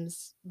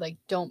ransoms, like,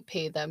 don't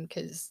pay them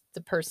because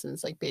the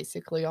person's like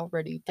basically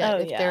already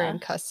dead if they're in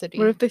custody.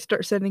 What if they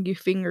start sending you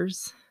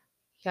fingers?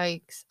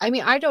 Yikes. I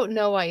mean, I don't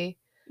know.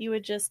 You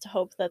would just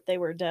hope that they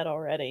were dead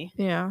already.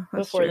 Yeah,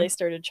 before they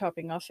started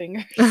chopping off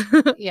fingers.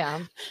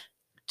 Yeah.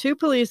 2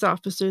 police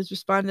officers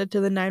responded to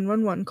the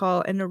 911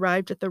 call and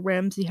arrived at the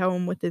Ramsey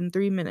home within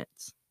 3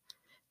 minutes.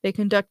 They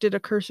conducted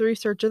a cursory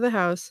search of the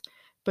house,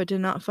 but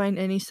did not find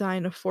any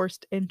sign of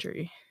forced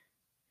entry.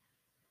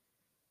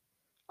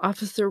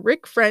 Officer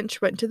Rick French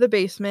went to the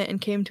basement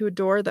and came to a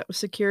door that was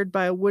secured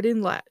by a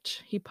wooden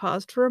latch. He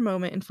paused for a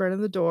moment in front of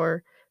the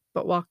door,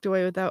 but walked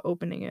away without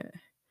opening it.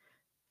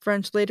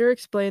 French later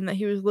explained that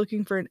he was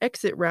looking for an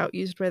exit route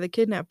used by the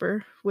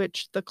kidnapper,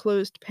 which the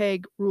closed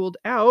peg ruled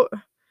out.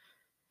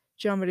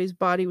 JonBenét's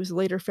body was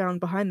later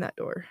found behind that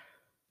door.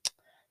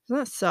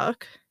 Doesn't that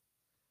suck?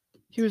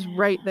 He was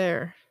right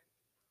there.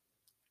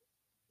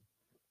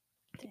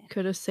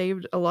 Could have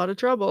saved a lot of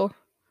trouble.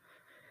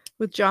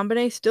 With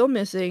JonBenet still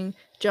missing,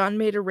 John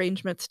made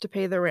arrangements to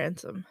pay the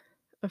ransom.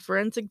 A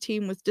forensic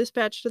team was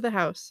dispatched to the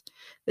house.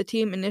 The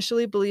team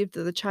initially believed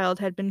that the child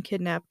had been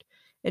kidnapped,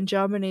 and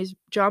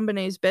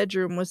JonBenét's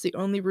bedroom was the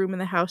only room in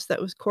the house that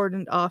was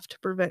cordoned off to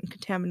prevent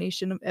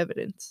contamination of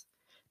evidence.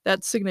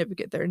 That's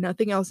significant there.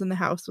 Nothing else in the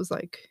house was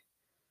like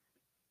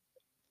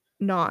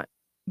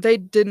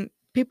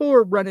people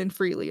were running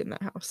freely in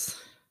that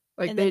house.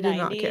 Like, they did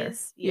not care.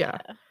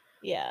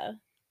 Yeah.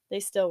 They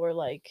still were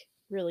like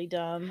really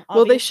dumb.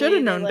 Well, they should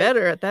have known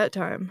better at that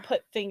time.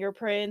 Put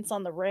fingerprints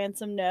on the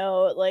ransom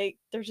note. Like,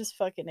 they're just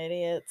fucking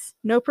idiots.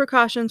 No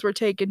precautions were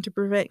taken to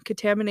prevent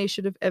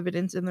contamination of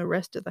evidence in the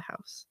rest of the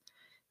house.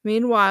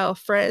 Meanwhile,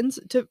 friends,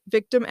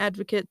 victim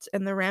advocates,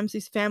 and the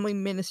Ramsey's family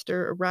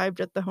minister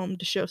arrived at the home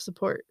to show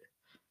support.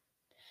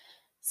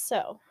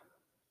 So,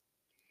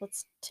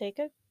 let's take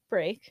a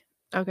break.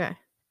 Okay.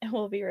 And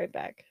we'll be right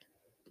back.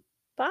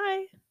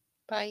 Bye.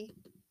 Bye.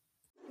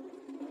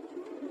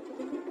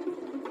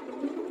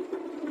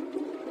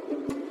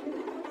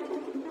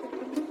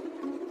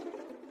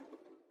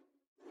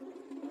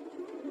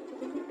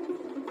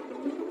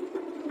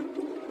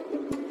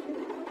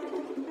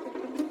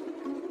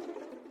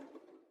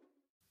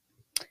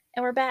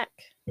 And we're back.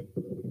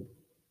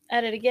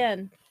 At it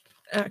again.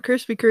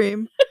 Krispy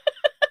Kreme.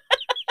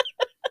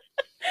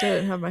 I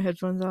didn't have my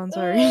headphones on,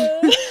 sorry.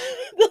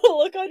 The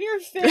look on your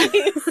face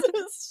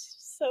is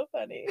so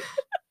funny.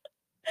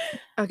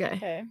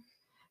 Okay.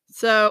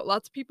 So,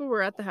 lots of people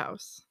were at the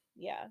house.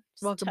 Yeah.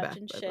 Welcome back,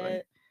 by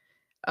the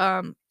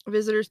way.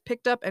 Visitors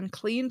picked up and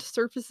cleaned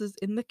surfaces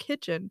in the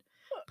kitchen,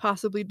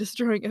 possibly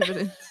destroying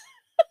evidence.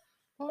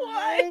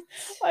 Why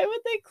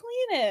would they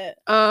clean it?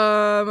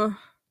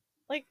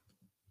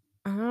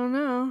 I don't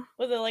know.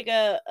 Was it like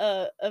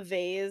a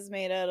vase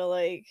made out of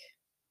like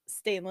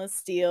stainless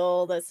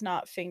steel that's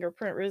not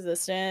fingerprint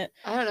resistant?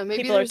 I don't know.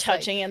 Maybe People are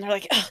touching it and they're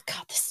like, oh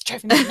god, this is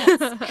driving me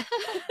nuts.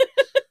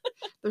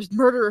 There's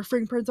murderer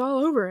fingerprints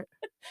all over it.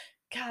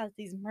 God,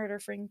 these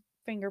murder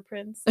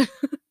fingerprints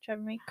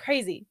driving me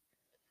crazy.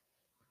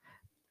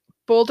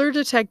 Boulder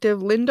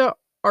detective Linda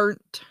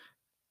Arndt.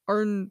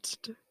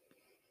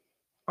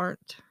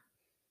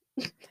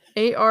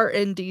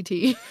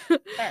 ARNDT.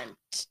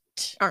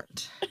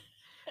 Arndt.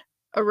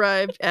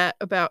 Arrived at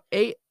about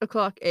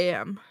 8:00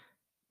 a.m.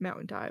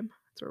 Mountain Time.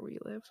 That's where we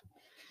live.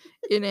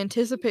 In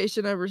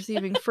anticipation of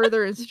receiving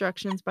further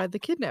instructions by the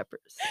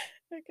kidnappers.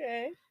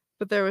 Okay.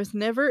 But there was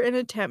never an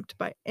attempt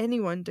by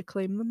anyone to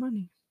claim the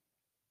money.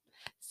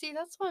 See,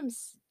 that's why I'm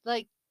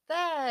like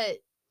that.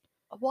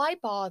 Why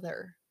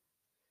bother?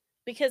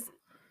 Because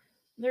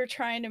they're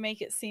trying to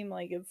make it seem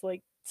like it's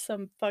like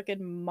some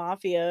fucking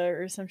mafia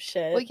or some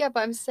shit. Well, yeah,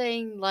 but I'm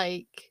saying,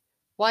 like,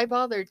 why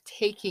bother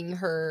taking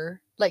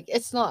her? Like,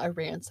 it's not a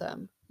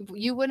ransom.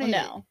 You wouldn't.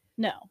 No,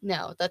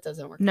 that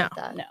doesn't work like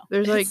that. No.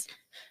 There's like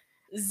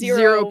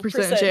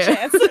 0%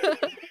 chance.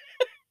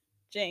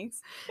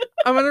 Jinx.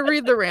 I'm gonna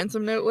read the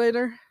ransom note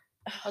later.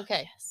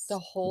 Okay. Yes. The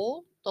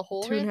whole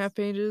 2.5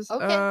 pages.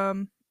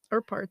 Okay.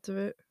 Or parts of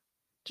it.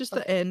 Just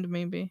the end,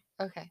 maybe.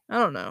 Okay. I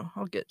don't know.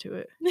 I'll get to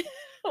it.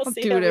 I'll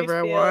do whatever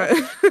I want.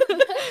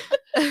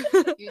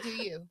 You do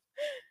you.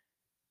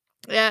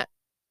 Yeah.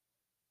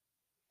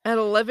 At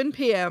 11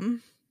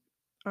 p.m.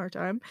 our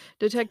time,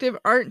 Detective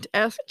Arndt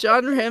asked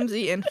John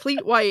Ramsey and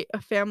Fleet White,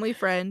 a family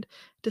friend,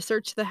 to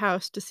search the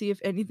house to see if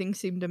anything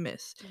seemed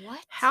amiss.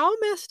 What? How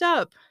messed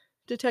up?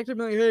 Detective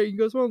like, hey, you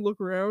guys want to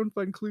look around,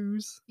 find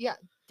clues? Yeah,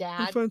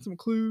 Dad. Find some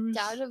clues.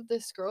 Dad of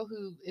this girl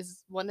who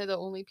is one of the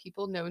only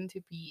people known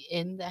to be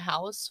in the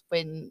house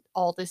when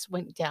all this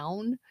went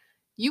down.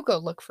 You go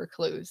look for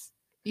clues.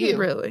 You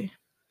Really?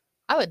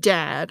 I would.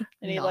 Dad.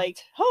 And he like,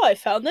 oh, I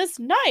found this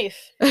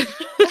knife.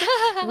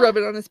 Rub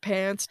it on his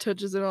pants,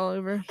 touches it all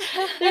over.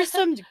 There's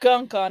some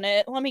gunk on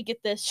it. Let me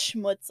get this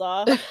schmutz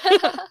off.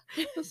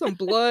 There's some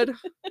blood.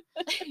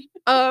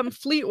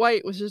 Fleet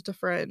White was just a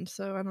friend,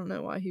 so I don't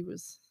know why he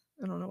was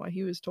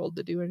told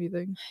to do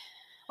anything.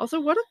 Also,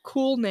 what a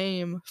cool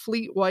name,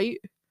 Fleet White.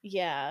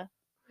 Yeah. I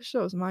wish that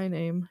was my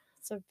name.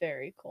 It's a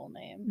very cool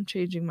name. I'm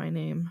changing my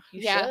name.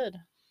 You should.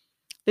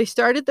 They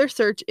started their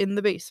search in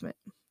the basement.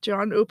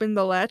 John opened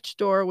the latch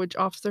door, which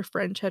Officer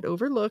French had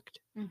overlooked,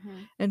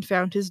 and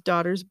found his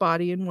daughter's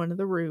body in one of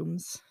the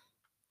rooms.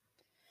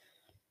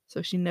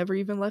 So she never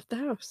even left the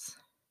house.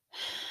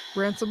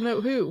 Ransom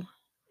note who?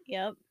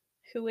 Yep.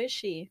 Who is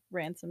she?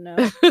 Ransom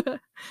note.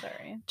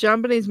 Sorry.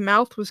 JonBenét's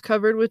mouth was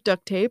covered with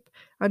duct tape.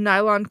 A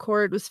nylon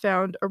cord was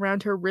found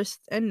around her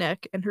wrists and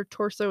neck, and her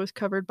torso was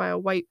covered by a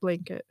white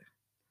blanket.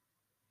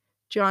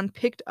 John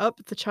picked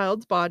up the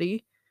child's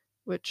body,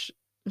 which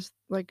is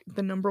like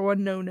the number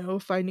one no-no,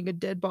 finding a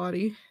dead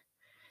body,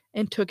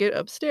 and took it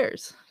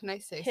upstairs. Can I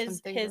say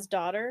something? His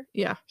daughter?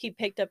 Yeah. He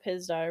picked up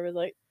his daughter, was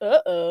like,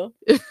 uh-oh,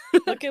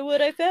 look at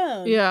what I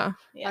found. Yeah.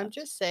 I'm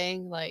just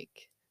saying, like,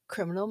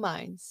 Criminal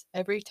Minds,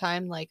 every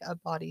time like a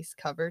body's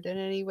covered in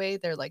any way,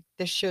 they're like,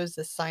 this shows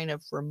a sign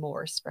of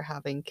remorse for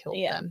having killed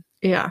them.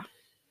 Yeah.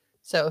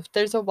 So if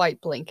there's a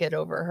white blanket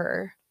over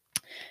her.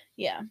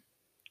 Yeah.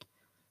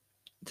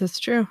 That's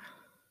true.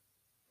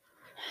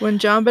 When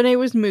JonBenét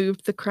was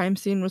moved, the crime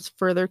scene was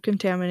further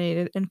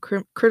contaminated and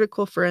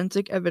critical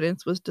forensic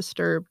evidence was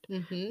disturbed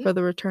for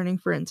the returning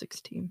forensics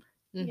team.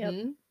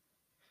 Yep.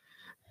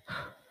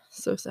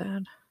 So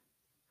sad.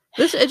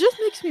 It just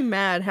makes me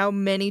mad how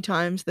many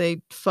times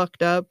they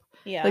fucked up.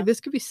 Yeah. Like, this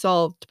could be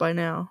solved by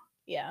now.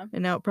 Yeah.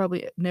 And now it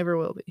probably never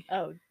will be.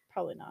 Oh,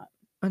 probably not.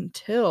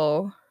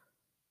 Until...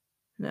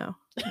 No,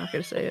 I'm not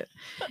going to say it.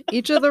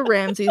 Each of the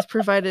Ramseys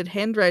provided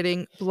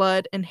handwriting,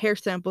 blood, and hair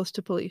samples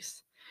to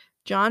police.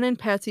 John and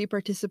Patsy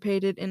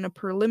participated in a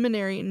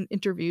preliminary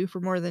interview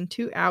for more than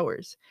 2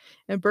 hours,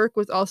 and Burke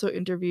was also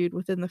interviewed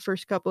within the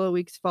first couple of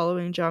weeks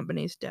following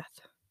JonBenét's death.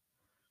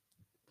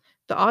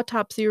 The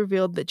autopsy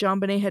revealed that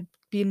JonBenét had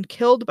been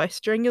killed by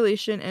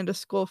strangulation and a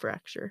skull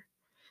fracture.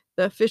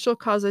 The official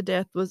cause of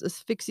death was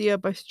asphyxia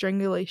by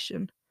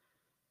strangulation.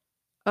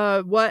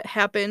 What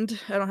happened,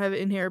 I don't have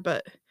it in here,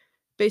 but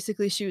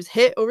basically she was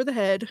hit over the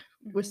head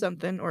with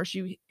something, or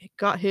she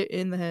got hit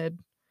in the head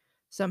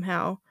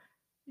somehow.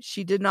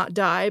 She did not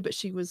die, but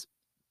she was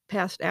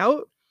passed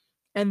out,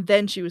 and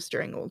then she was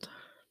strangled.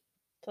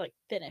 To, like,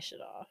 finish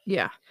it off.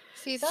 Yeah.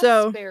 See,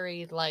 that's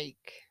very, like...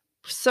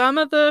 Some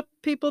of the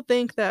people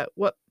think that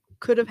what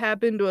could have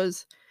happened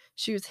was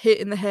she was hit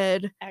in the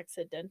head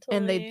accidentally,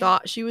 and they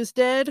thought she was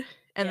dead,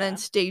 and then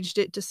staged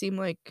it to seem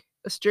like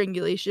a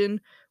strangulation,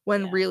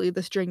 when really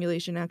the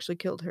strangulation actually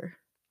killed her.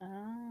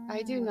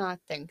 I do not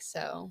think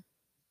so.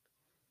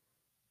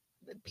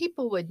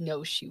 People would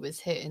know she was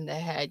hit in the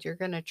head. You're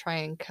gonna try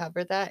and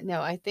cover that?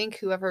 No, I think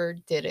whoever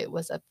did it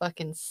was a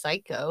fucking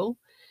psycho,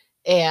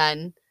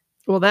 and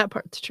well, that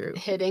part's true.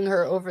 Hitting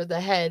her over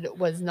the head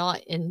was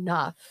not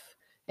enough,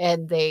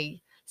 and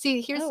they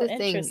see. Here's the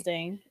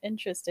thing.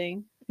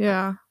 Interesting.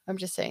 Yeah, I'm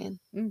just saying.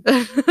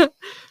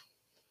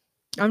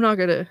 I'm not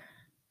gonna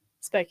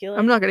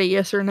speculate.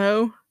 yes or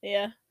no.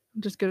 Yeah.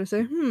 I'm just gonna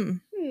say,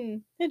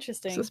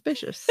 Interesting.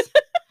 suspicious.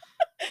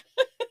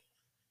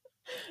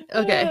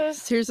 Okay,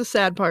 so here's the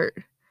sad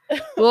part.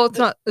 Well,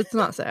 it's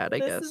not sad, I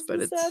guess, but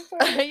it's sad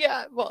part?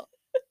 Yeah, well,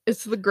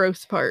 it's the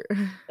gross part.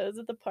 Is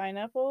it the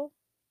pineapple?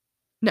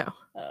 No.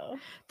 Oh.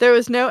 There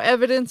was no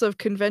evidence of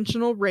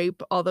conventional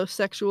rape, although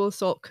sexual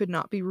assault could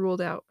not be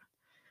ruled out.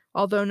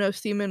 Although no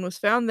semen was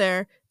found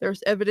there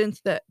was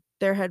evidence that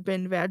there had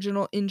been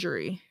vaginal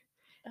injury.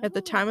 At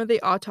the time of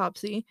the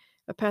autopsy,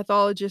 a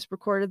pathologist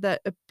recorded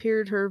that it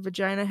appeared her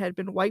vagina had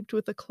been wiped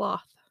with a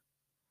cloth.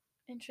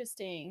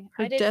 Interesting.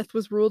 Her death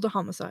was ruled a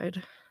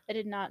homicide. I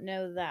did not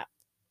know that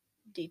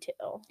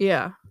detail.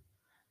 Yeah.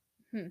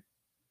 And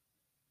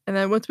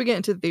then once we get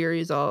into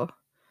theories, I'll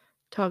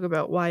talk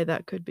about why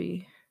that could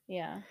be.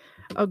 Yeah.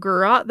 A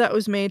garrote that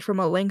was made from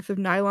a length of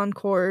nylon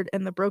cord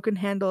and the broken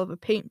handle of a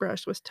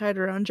paintbrush was tied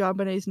around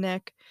JonBenét's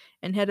neck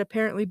and had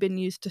apparently been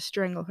used to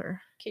strangle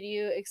her. Could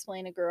you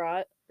explain a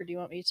garrote, or do you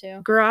want me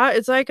to? Garrote,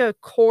 it's like a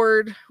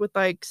cord with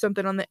like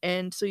something on the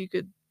end so you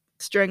could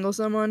strangle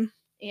someone.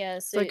 Yeah, so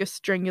it's like a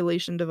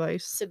strangulation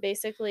device. So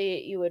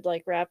basically, you would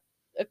like wrap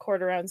a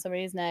cord around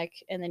somebody's neck,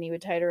 and then you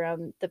would tie it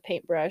around the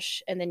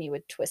paintbrush, and then you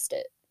would twist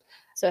it.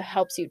 So it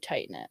helps you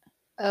tighten it.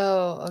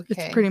 Oh,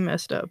 okay. It's pretty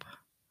messed up.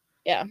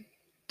 Yeah.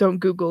 Don't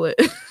Google it.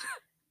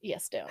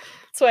 Yes, don't.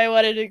 That's why I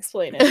wanted to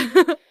explain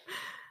it.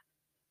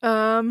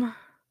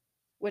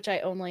 Which I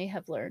only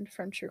have learned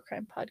from True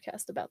Crime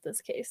Podcast about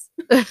this case.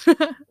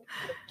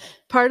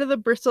 Part of the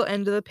bristle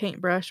end of the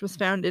paintbrush was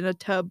found in a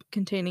tub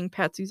containing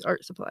Patsy's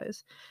art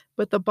supplies,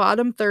 but the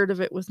bottom third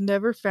of it was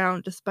never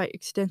found despite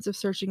extensive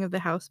searching of the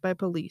house by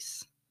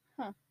police.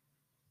 Huh.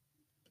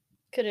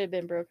 Could it have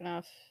been broken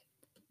off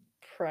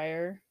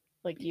prior,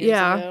 like years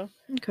ago?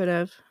 Could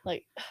have.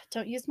 Like,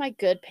 don't use my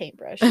good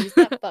paintbrush. Use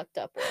that fucked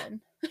up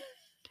one.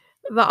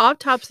 The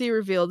autopsy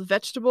revealed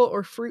vegetable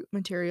or fruit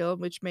material,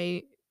 which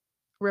may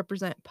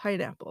represent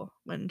pineapple,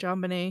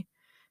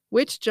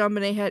 which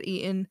JonBenét had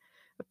eaten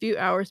a few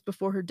hours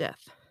before her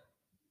death.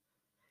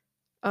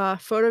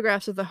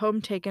 Photographs of the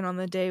home taken on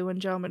the day when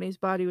JonBenét's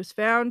body was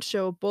found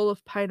show a bowl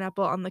of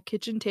pineapple on the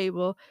kitchen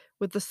table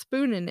with a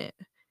spoon in it.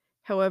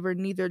 However,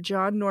 neither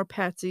John nor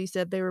Patsy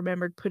said they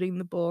remembered putting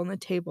the bowl on the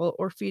table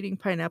or feeding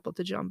pineapple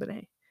to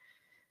JonBenét.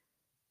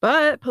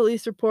 But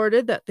police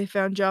reported that they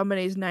found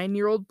JonBenét's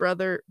 9-year-old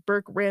brother,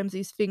 Burke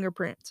Ramsey's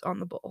fingerprints on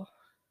the bowl.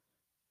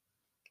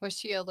 Was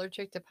she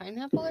allergic to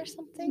pineapple or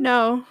something?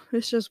 No,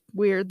 it's just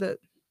weird that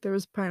there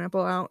was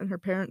pineapple out and her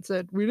parents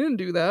said, we didn't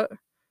do that.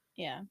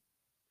 Yeah,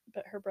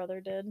 but her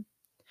brother did.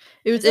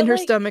 It was in her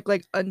stomach,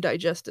 like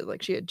undigested,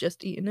 like she had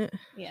just eaten it.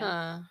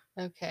 Yeah.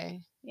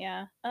 Okay.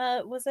 Yeah.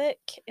 It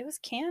was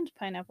canned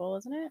pineapple,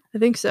 wasn't it? I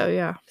think so,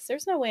 yeah. Because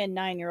there's no way a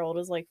 9-year-old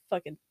is like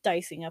fucking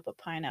dicing up a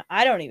pineapple.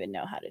 I don't even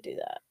know how to do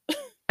that.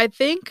 I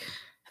think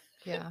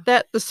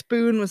that the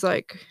spoon was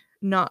like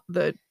not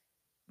the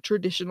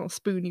traditional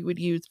spoon you would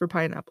use for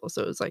pineapple.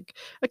 So it was like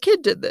a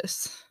kid did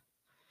this.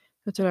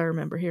 That's what I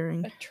remember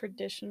hearing. A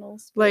traditional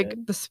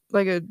spoon?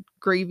 Like a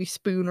gravy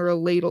spoon or a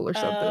ladle or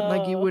something.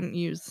 Like you wouldn't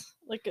use.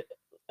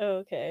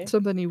 Okay.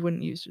 Something you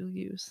wouldn't usually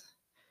use.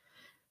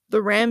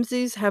 The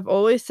Ramseys have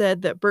always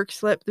said that Burke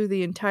slept through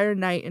the entire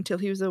night until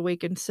he was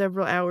awakened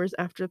several hours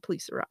after the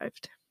police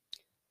arrived.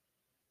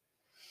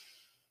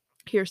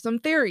 Here's some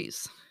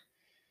theories.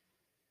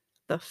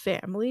 The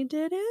family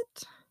did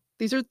it?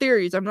 These are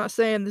theories. I'm not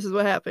saying this is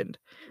what happened.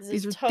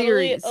 These are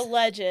totally theories.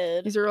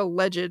 Alleged. These are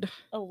alleged.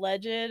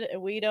 Alleged,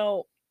 and we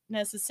don't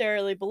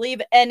necessarily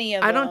believe any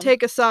of them. I don't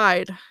take a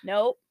side.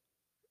 Nope.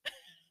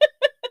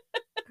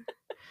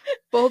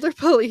 Boulder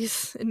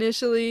police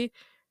initially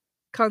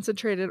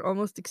concentrated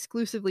almost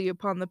exclusively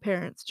upon the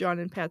parents, John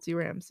and Patsy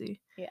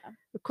Ramsey. Yeah.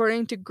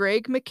 According to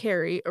Greg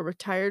McCary, a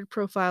retired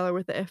profiler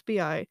with the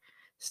FBI,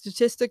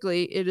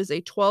 statistically, it is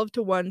a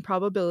 12-to-1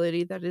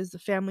 probability that it is a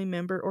family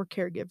member or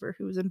caregiver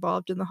who was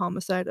involved in the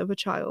homicide of a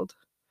child.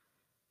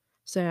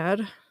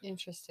 Sad.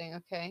 Interesting.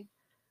 Okay.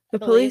 The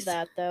police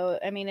that though.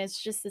 I mean,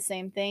 it's just the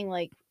same thing.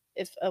 Like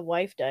if a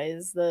wife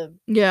dies, the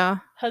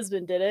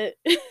husband did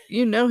it.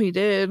 You know he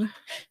did.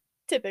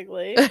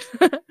 Typically.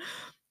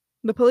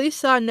 The police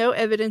saw no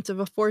evidence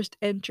of a forced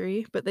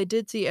entry, but they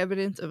did see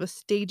evidence of a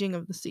staging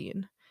of the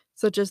scene,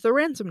 such as the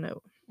ransom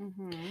note.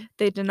 Mm-hmm.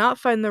 They did not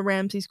find the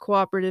Ramseys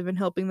cooperative in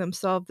helping them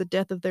solve the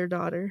death of their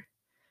daughter.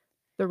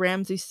 The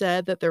Ramseys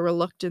said that their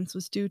reluctance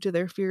was due to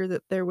their fear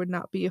that there would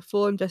not be a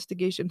full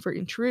investigation for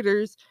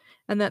intruders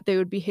and that they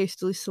would be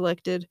hastily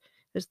selected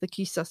as the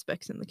key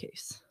suspects in the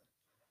case.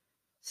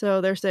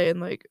 So they're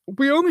saying, like,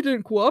 we only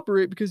didn't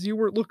cooperate because you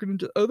weren't looking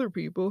into other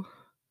people.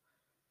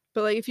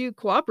 But, like, if you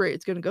cooperate,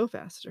 it's going to go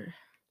faster.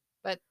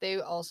 But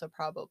they also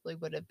probably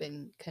would have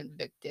been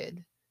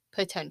convicted,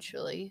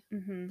 potentially.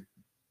 Mm-hmm.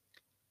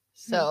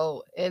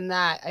 So, in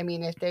that, I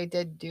mean, if they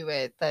did do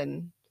it,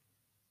 then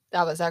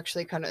that was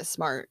actually kind of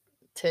smart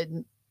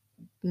to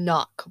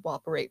not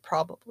cooperate,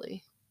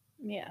 probably.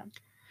 Yeah.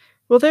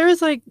 Well, there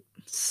is, like,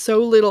 so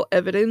little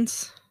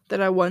evidence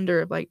that I wonder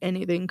if, like,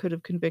 anything could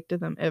have convicted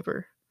them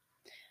ever.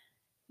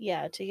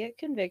 Yeah, to get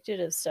convicted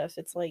of stuff,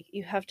 it's like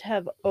you have to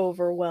have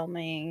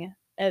overwhelming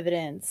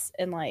evidence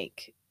and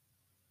like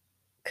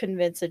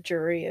convince a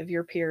jury of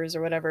your peers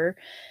or whatever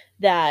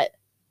that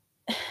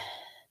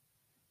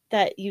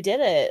that you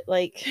did it.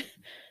 Like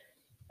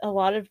a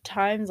lot of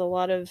times a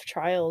lot of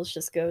trials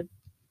just go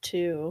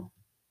to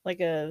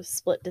like a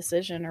split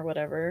decision or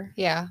whatever.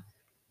 Yeah.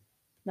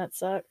 That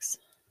sucks.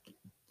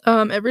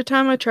 Every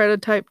time I try to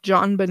type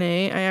John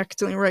Bonet, I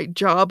accidentally write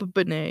Job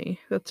Bonet.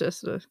 That's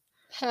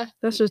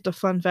just a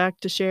fun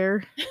fact to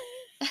share.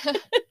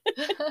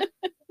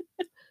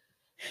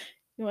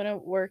 You want to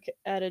work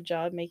at a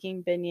job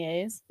making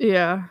beignets?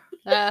 Yeah.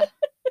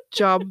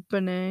 Job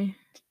Bonet.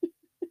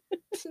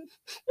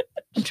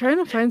 I'm trying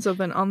to find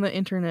something on the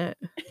internet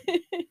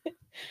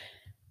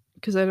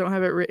because I don't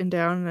have it written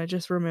down and I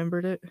just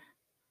remembered it.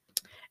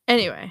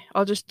 Anyway,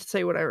 I'll just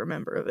say what I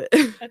remember of it.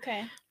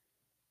 Okay.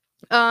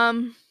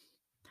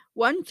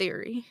 One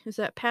theory is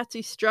that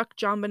Patsy struck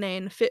JonBenet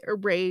in a fit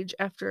of rage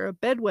after a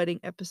bedwetting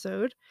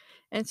episode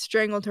and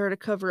strangled her to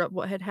cover up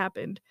what had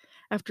happened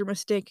after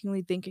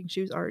mistakenly thinking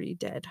she was already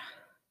dead.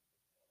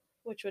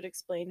 Which would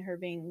explain her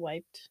being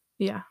wiped.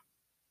 Yeah.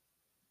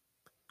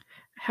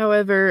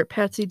 However,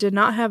 Patsy did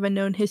not have a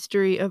known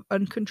history of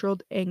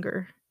uncontrolled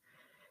anger.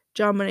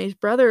 JonBenet's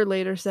brother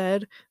later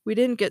said, "We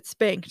didn't get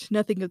spanked,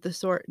 nothing of the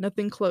sort,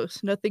 nothing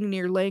close, nothing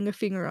near laying a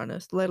finger on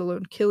us, let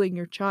alone killing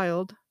your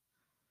child."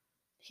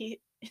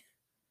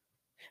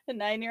 A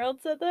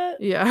 9-year-old said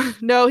that? Yeah.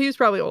 No, he was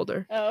probably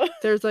older. Oh.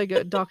 There's like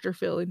a Dr.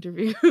 Phil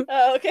interview.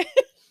 Oh, okay.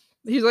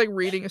 He's like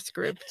reading a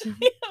script.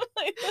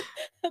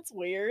 That's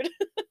weird.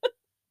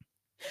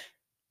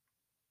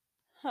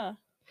 Huh.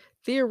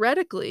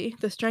 Theoretically,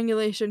 the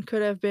strangulation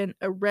could have been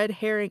a red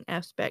herring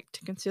aspect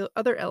to conceal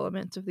other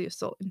elements of the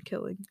assault and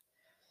killing.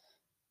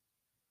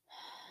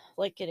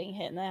 Like getting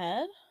hit in the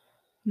head?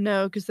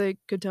 No, because they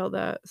could tell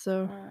that,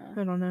 so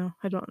I don't know.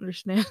 I don't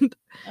understand.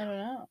 I don't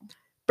know.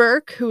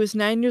 Burke, who was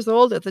 9 years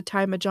old at the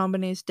time of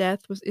JonBenet's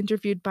death, was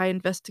interviewed by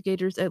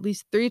investigators at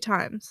least 3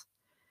 times.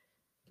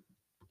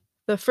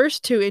 The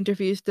first 2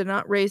 interviews did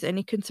not raise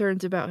any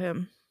concerns about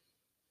him.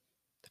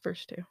 The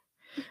first 2.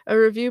 A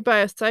review by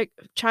a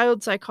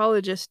child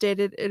psychologist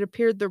stated it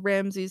appeared the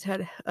Ramseys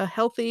had a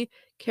healthy,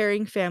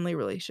 caring family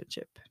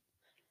relationship.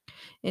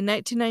 In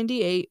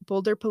 1998,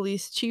 Boulder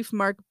Police Chief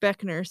Mark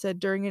Beckner said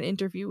during an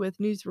interview with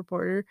News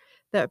Reporter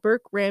that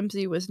Burke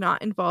Ramsey was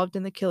not involved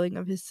in the killing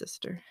of his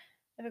sister.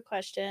 I have a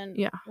question.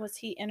 Yeah. Was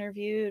he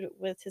interviewed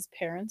with his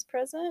parents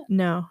present?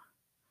 No.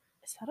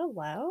 Is that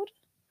allowed?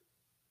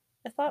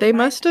 I thought they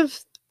must have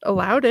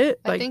allowed it.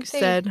 I think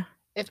said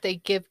if they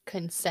give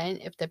consent,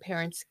 if the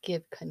parents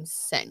give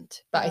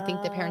consent, but I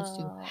think the parents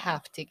do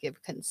have to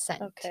give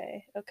consent.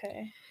 Okay.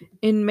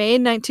 In May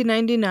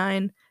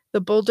 1999, the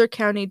Boulder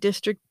County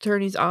District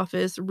Attorney's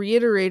Office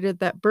reiterated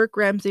that Burke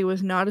Ramsey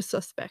was not a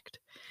suspect.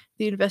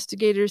 The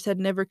investigators had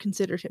never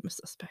considered him a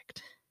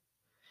suspect.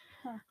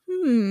 Huh.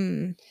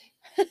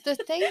 The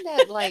thing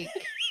that, like,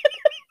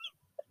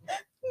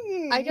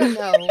 I don't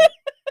know. I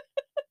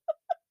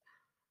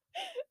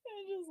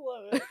just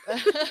love it.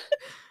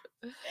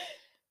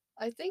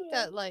 I think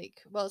that,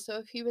 like, well, so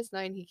if he was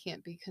 9, he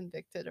can't be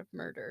convicted of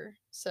murder.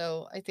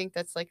 So I think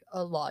that's like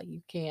a law.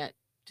 You can't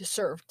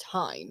serve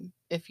time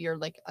if you're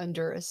like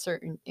under a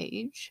certain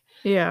age.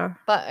 Yeah.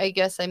 But I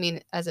guess, I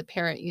mean, as a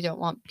parent, you don't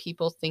want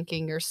people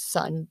thinking your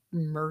son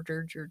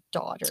murdered your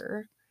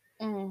daughter.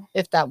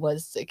 If that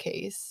was the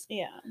case.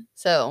 Yeah.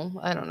 So,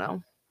 I don't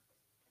know.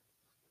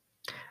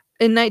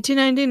 In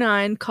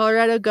 1999,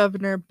 Colorado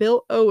Governor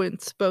Bill Owen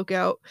spoke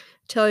out,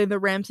 telling the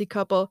Ramsey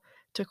couple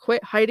to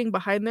quit hiding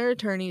behind their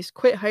attorneys,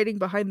 quit hiding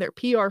behind their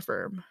PR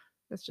firm.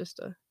 That's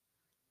just a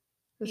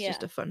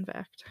fun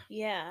fact.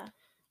 Yeah.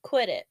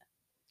 Quit it.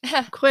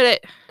 Quit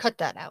it. Cut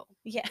that out.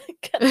 Yeah,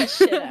 cut that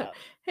shit out.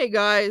 Hey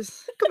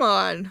guys, come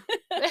on.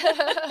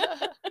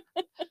 I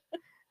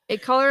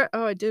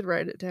did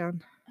write it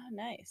down. Oh,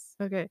 nice.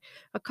 Okay.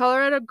 A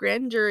Colorado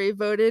grand jury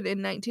voted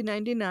in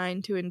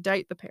 1999 to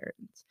indict the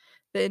parents.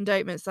 The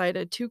indictment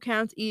cited 2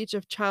 counts each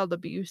of child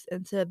abuse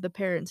and said the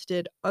parents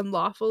did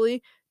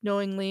unlawfully,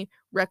 knowingly,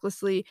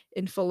 recklessly,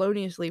 and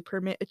feloniously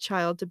permit a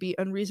child to be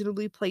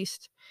unreasonably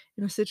placed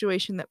in a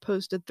situation that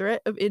posed a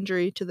threat of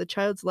injury to the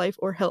child's life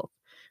or health,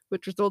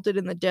 which resulted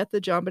in the death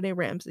of JonBenet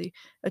Ramsey,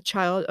 a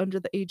child under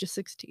the age of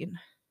 16.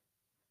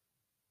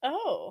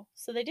 Oh,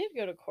 so they did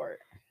go to court.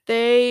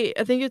 I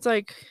think it's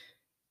like,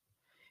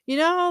 you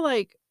know how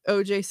like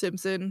O.J.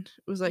 Simpson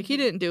was like, he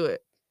didn't do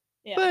it,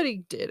 but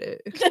he did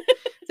it.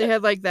 They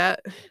had like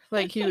that,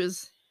 like he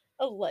was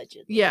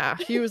allegedly. Yeah,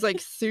 he was like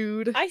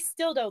sued. I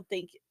still don't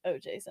think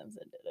O.J.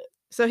 Simpson did it.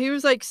 So he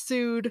was like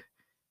sued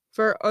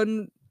for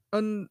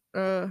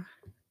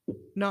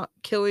not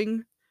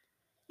killing,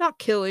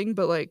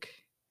 but like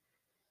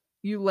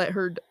you let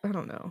her. I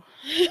don't know.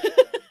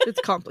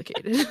 It's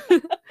complicated.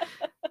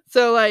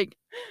 So like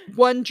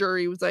one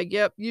jury was like,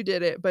 "Yep, you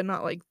did it," but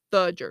not like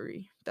the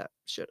jury that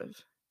should have.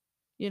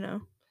 You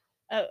know.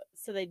 Oh,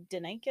 so they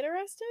didn't get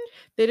arrested?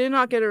 They did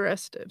not get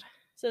arrested.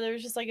 So there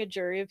was just like a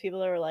jury of people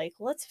that were like,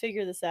 let's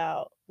figure this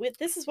out.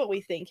 This is what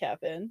we think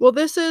happened. Well,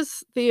 this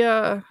is the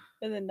and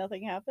then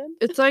nothing happened.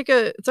 It's like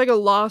a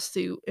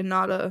lawsuit and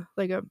not a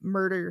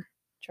murder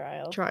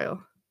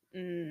trial.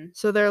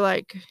 So they're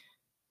like,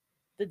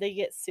 did they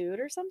get sued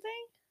or something?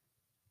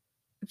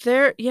 It's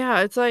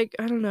like,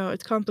 I don't know,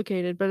 it's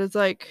complicated, but it's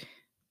like,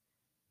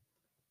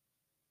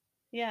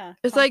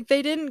 it's like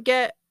they didn't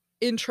get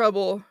in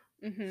trouble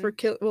for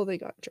well, they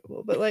got in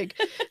trouble, but like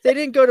they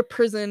didn't go to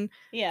prison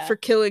for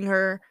killing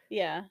her.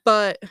 Yeah.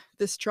 But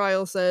this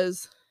trial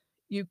says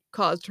you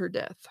caused her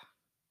death.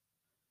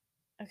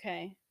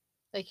 Okay.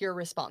 Like you're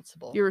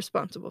responsible. You're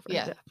responsible for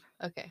her death.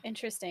 Okay.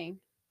 Interesting.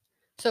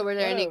 So were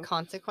there any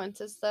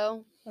consequences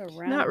though? What a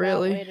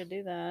roundabout way to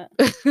do that.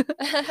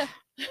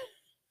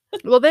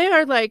 Well, they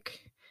are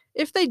like,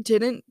 if they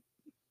didn't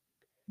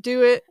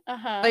do it,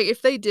 like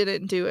if they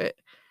didn't do it,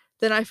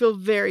 then I feel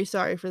very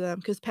sorry for them,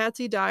 because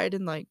Patsy died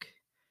in like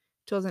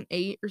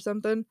 2008 or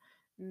something,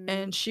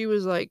 and she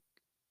was like,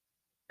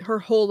 her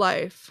whole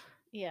life,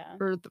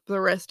 or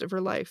the rest of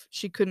her life,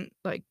 she couldn't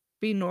like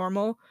be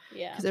normal,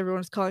 because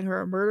everyone was calling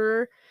her a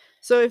murderer.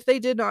 So if they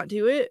did not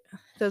do it,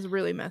 that's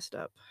really messed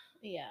up.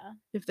 Yeah.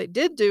 If they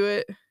did do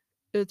it,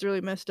 it's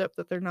really messed up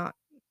that they're not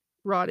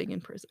rotting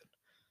in prison.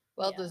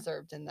 Well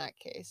deserved in that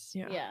case.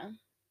 Yeah.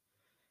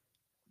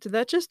 Did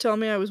that just tell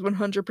me I was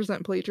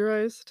 100%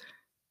 plagiarized?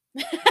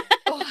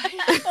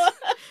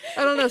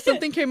 I don't know.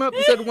 Something came up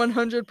and said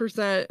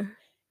 100%.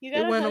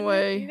 It went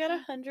away. You got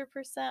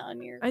 100%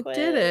 on your quiz. I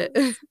did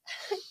it.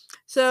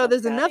 So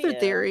there's another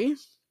theory,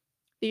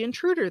 the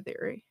intruder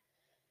theory.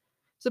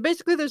 So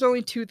basically, there's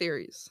only two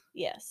theories.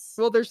 Yes.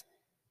 Well, there's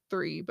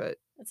three, but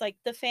it's like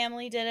the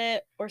family did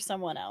it or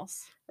someone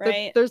else,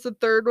 right? There's a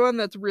third one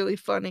that's really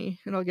funny,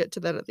 and I'll get to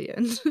that at the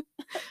end.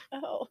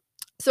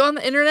 So on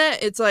the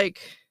internet, it's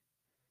like,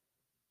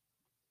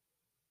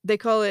 they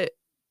call it,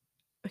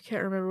 I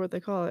can't remember what they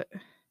call it.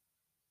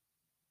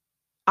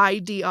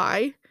 IDI.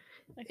 Okay.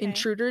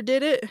 Intruder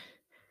did it.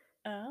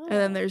 Oh. And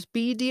then there's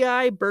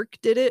BDI, Burke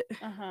did it.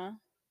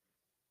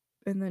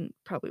 And then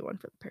probably one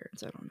for the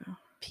parents, I don't know.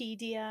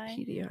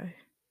 PDI.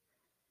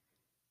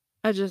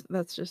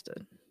 That's just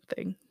a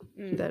thing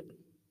that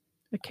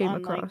I came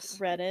across.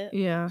 Like Reddit.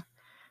 Yeah.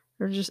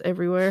 They're just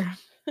everywhere.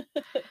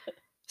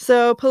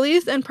 So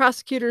police and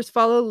prosecutors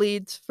follow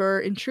leads for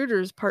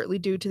intruders, partly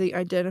due to the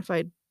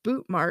identified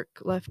boot mark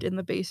left in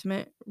the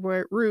basement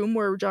room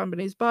where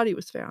JonBenét's body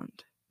was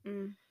found.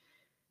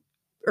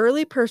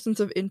 Early persons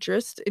of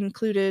interest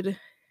included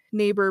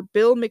neighbor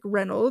Bill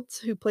McReynolds,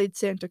 who played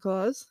Santa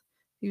Claus.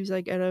 He was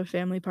like at a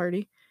family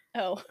party.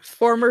 Oh.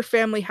 Former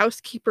family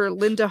housekeeper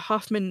Linda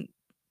Hoffman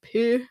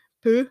Pugh.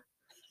 How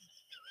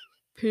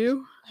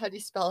do you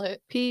spell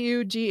it?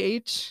 Pugh.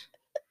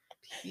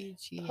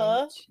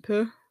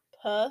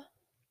 Puh.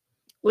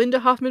 Linda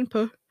Hoffman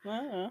Puh.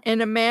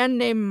 And a man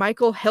named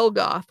Michael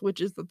Helgoth,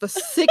 which is the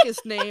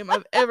sickest name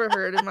I've ever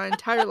heard in my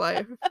entire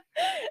life.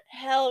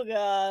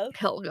 Helgoth.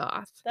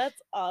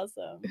 That's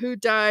awesome. Who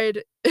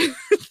died...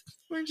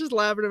 We're just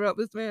laughing about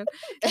this man.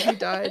 Who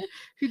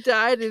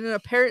died in an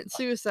apparent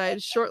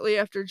suicide shortly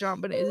after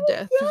JonBenét's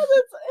death. God,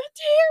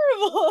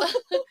 that's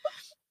terrible.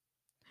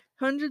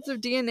 Hundreds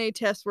of DNA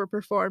tests were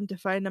performed to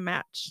find a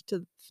match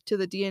to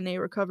the DNA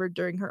recovered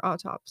during her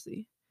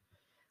autopsy.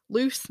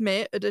 Lou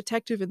Smith, a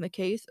detective in the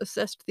case,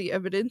 assessed the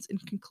evidence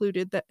and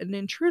concluded that an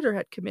intruder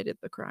had committed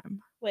the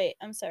crime. Wait,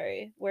 I'm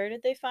sorry. Where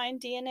did they find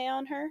DNA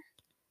on her?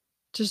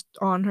 Just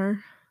on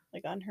her.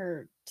 Like on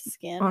her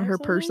skin? On her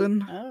something?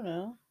 person. I don't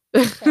know.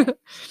 Okay.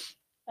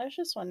 I was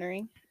just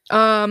wondering.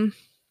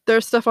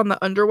 There's stuff on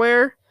the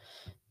underwear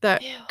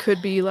that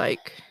could be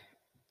like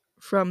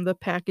from the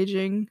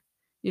packaging.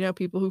 You know,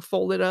 people who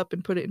fold it up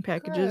and put it in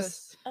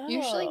packages. Oh.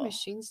 Usually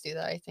machines do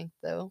that, I think,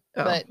 though.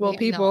 Oh, but well,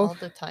 people not all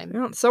the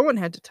time. Someone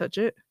had to touch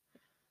it.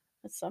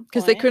 At some point.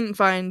 Because they couldn't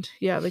find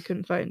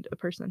a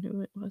person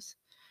who it was.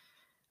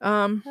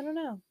 I don't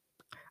know.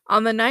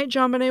 On the night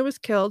JonBenét was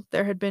killed,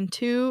 there had been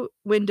 2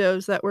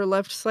 windows that were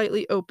left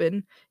slightly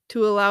open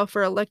to allow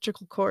for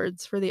electrical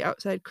cords for the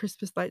outside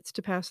Christmas lights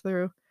to pass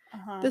through.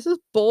 This is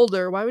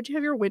Boulder. Why would you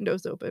have your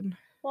windows open?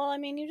 Well, I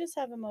mean, you just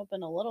have them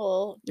open a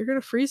little. You're going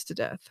to freeze to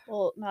death.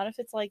 Well, not if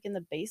it's like in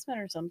the basement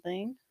or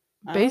something.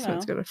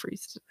 Basement's going to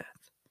freeze to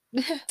death.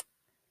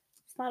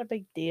 It's not a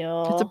big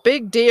deal. It's a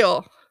big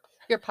deal.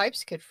 Your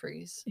pipes could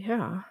freeze.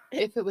 Yeah.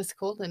 If it was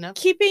cold enough.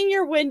 Keeping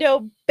your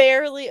window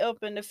barely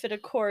open to fit a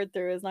cord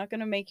through is not going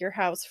to make your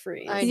house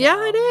freeze.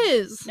 Yeah, it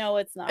is. No,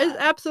 it's not. It's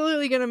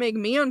absolutely going to make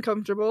me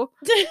uncomfortable.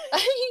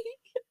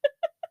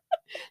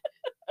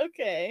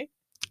 Okay.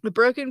 A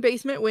broken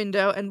basement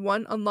window and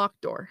 1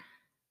 unlocked door.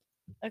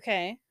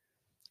 Okay.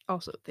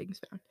 Also things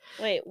found.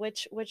 Wait,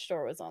 which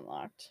door was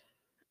unlocked?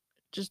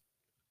 Just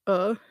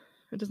it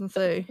doesn't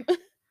say.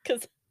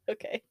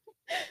 Okay.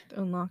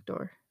 The unlocked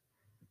door.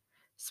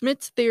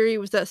 Smith's theory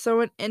was that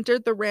someone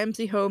entered the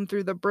Ramsey home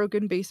through the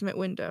broken basement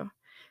window.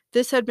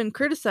 This had been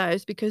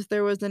criticized because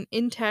there was an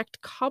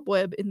intact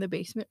cobweb in the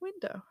basement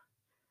window.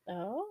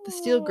 Oh. The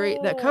steel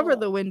grate that covered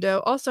the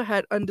window also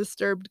had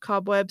undisturbed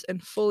cobwebs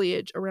and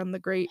foliage around the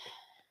grate.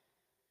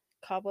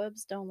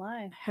 Cobwebs don't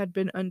lie. had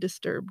been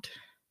undisturbed.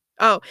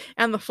 Oh,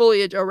 and the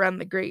foliage around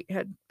the grate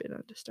had been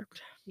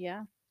undisturbed.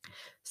 Yeah.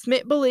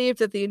 Smith believed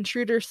that the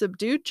intruder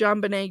subdued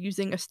JonBenet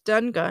using a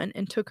stun gun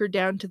and took her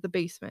down to the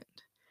basement.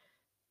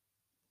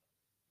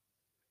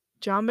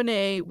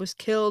 JonBenet was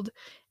killed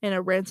and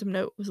a ransom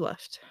note was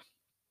left.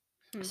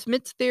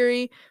 Smith's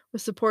theory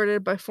was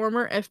supported by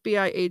former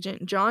FBI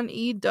agent John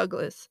E.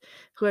 Douglas,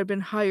 who had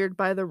been hired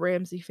by the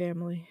Ramsey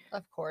family.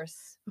 Of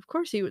course. Of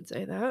course he would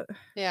say that.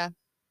 Yeah.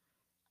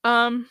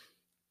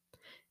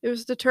 It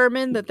was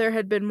determined that there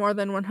had been more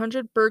than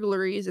 100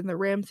 burglaries in the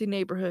Ramsey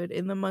neighborhood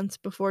in the months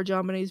before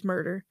JonBenet's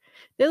murder.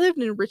 They lived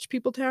in Rich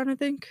People Town, I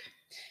think.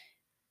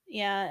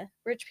 Yeah,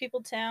 Rich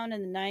People Town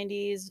in the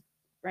 90s,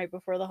 right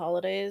before the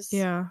holidays.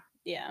 Yeah.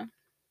 Yeah.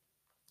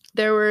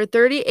 There were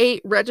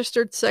 38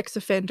 registered sex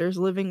offenders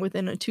living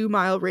within a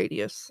 2-mile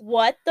radius.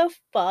 What the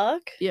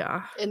fuck?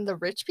 Yeah. In the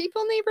rich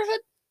people neighborhood?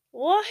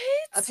 What?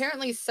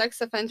 Apparently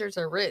sex offenders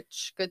are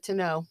rich. Good to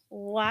know.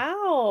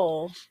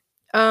 Wow.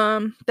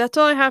 That's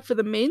all I have for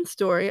the main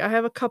story. I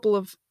have a couple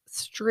of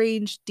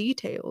strange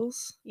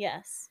details.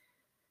 Yes.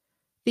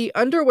 The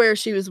underwear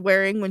she was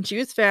wearing when she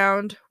was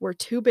found were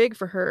too big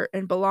for her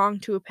and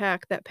belonged to a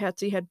pack that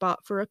Patsy had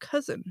bought for a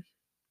cousin.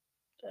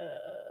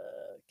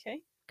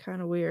 Okay.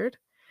 Kind of weird.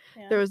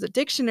 Yeah. There was a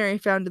dictionary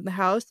found in the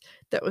house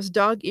that was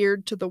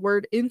dog-eared to the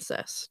word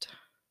incest.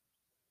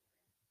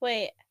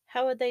 Wait,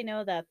 how would they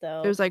know that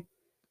though? It was like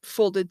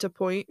folded to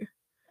point.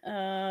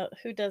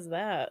 Who does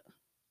that?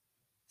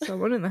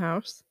 Someone in the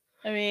house.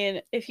 I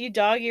mean, if you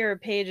dog-ear a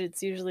page,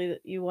 it's usually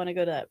that you want to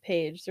go to that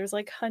page. There's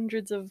like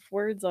hundreds of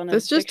words on a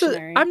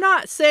dictionary. I'm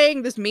not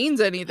saying this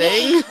means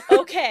anything.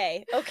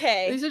 Okay.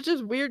 These are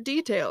just weird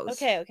details.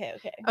 Okay.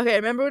 Okay,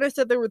 remember when I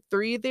said there were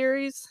 3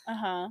 theories?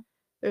 Uh-huh.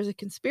 There's a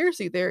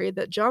conspiracy theory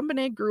that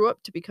JonBenet grew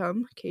up to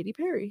become Katy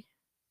Perry.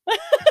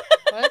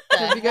 What the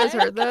Have you guys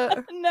heck? heard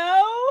that?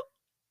 No.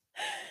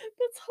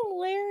 That's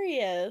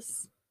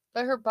hilarious.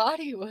 But her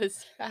body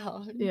was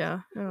found.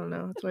 Yeah, I don't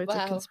know. That's why it's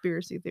Wow. a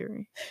conspiracy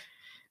theory.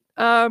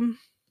 Let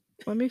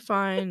me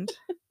find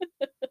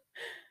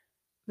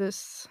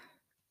this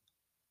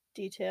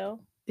Detail.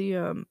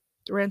 the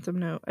ransom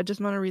note. I just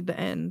want to read the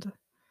end.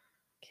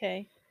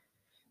 Okay.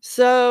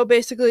 So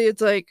basically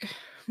it's like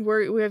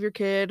we have your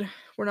kid.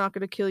 We're not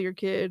going to kill your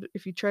kid.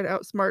 If you try to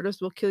outsmart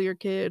us, we'll kill your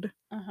kid.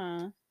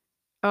 Uh-huh.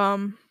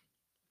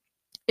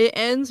 It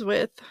ends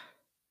with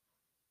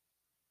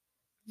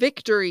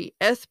Victory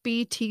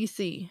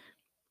SBTC.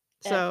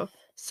 So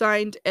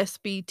signed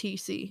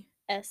SBTC.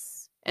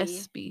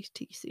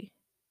 SBTC.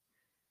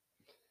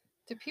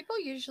 Do people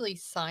usually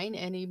sign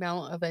any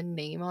amount of a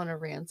name on a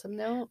ransom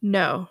note?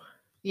 No,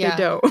 Yeah,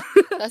 they don't.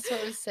 that's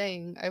what I was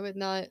saying. I would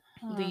not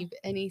Huh. leave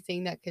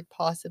anything that could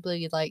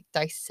possibly like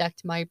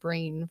dissect my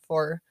brain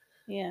for.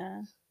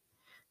 Yeah.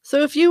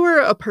 So if you were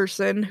a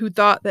person who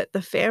thought that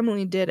the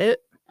family did it,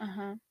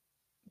 Uh-huh.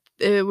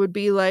 it would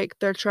be like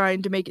they're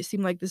trying to make it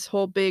seem like this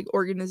whole big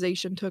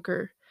organization took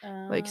her.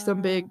 Like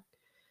some big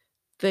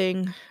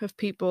thing of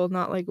people,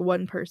 not like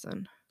one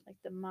person. Like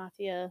the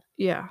mafia.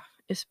 Yeah,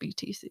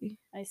 SBTC.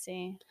 I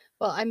see.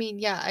 Well, I mean,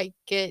 yeah, I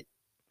get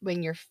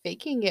when you're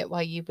faking it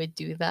why you would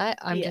do that.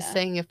 I'm just Yeah.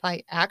 saying if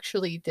I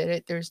actually did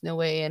it, there's no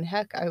way in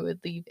heck I would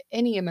leave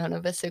any amount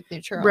of a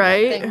signature on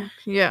Right? that thing.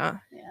 Yeah.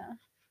 Yeah.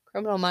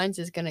 Criminal Minds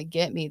is gonna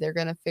get me. They're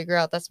gonna figure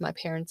out that's my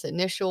parents'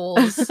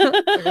 initials.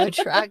 They're gonna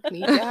track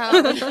me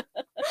down.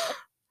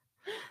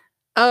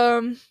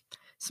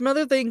 Some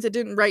other things I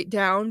didn't write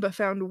down but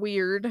found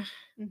weird.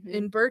 Mhm.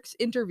 In Burke's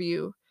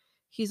interview,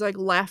 he's like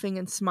laughing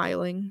and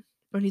smiling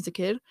when he's a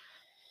kid,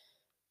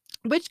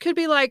 which could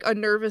be like a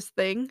nervous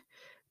thing,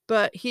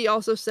 but he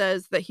also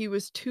says that he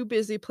was too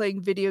busy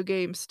playing video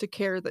games to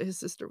care that his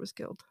sister was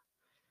killed.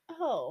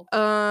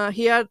 Oh.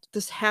 He had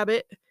this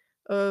habit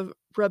of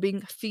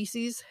rubbing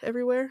feces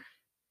everywhere.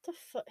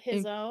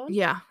 His own?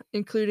 Yeah,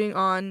 including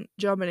on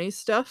JonBenet's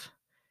stuff,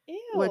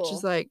 Ew. which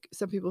is like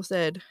some people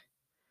said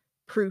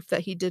proof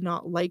that he did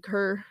not like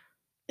her.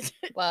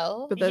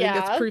 Well, But I think Yeah.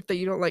 that's proof that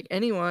you don't like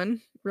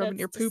anyone rubbing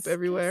your That's poop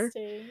everywhere.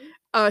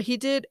 disgusting. He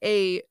did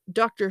a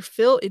Dr.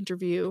 Phil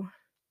interview.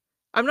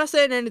 I'm not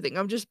saying anything.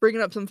 I'm just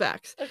bringing up some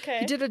facts. Okay.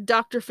 He did a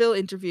Dr. Phil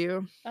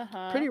interview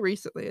Uh-huh. pretty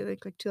recently, I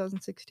think like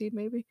 2016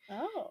 maybe.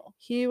 Oh.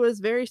 He was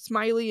very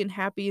smiley and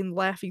happy and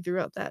laughy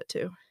throughout that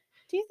too.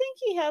 Do you think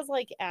he has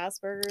like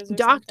Asperger's or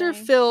Dr.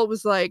 something? Phil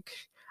was like,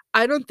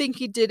 I don't think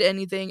he did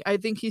anything. I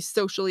think he's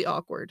socially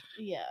awkward.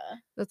 Yeah.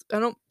 I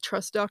don't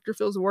trust Dr.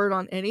 Phil's word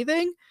on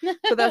anything,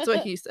 but that's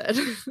what he said.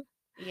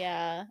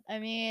 Yeah. I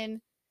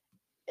mean,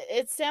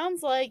 it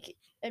sounds like,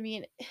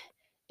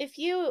 if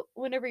you,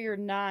 whenever you're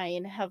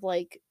 9, have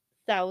like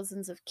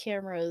thousands of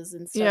cameras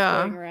and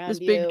stuff going around this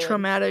you, big and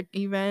traumatic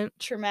event.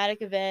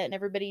 and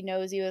everybody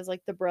knows you as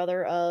like the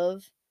brother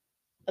of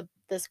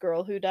this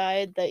girl who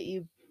died, that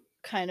you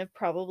kind of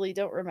probably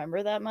don't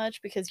remember that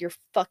much because you're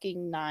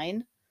fucking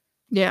 9.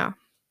 Yeah.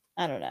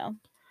 I don't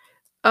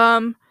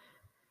know.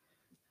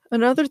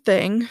 Another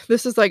thing,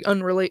 this is like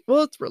unrelated.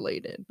 Well, it's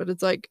related, but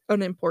it's like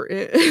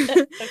unimportant.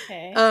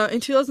 Okay. In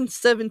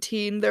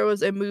 2017, there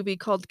was a movie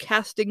called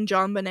Casting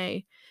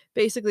JonBenet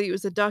basically it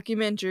was a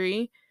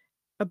documentary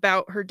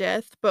about her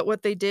death, but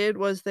what they did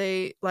was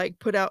they like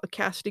put out a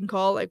casting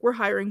call, like, we're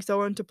hiring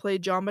someone to play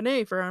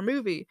JonBenet for our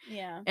movie.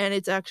 Yeah. And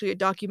it's actually a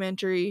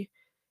documentary,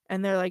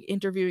 and they're like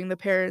interviewing the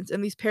parents,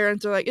 and these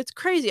parents are like, it's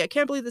crazy, I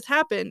can't believe this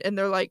happened, and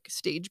they're like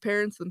stage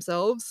parents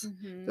themselves.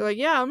 They're like,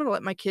 yeah, I'm gonna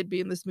let my kid be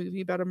in this movie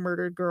about a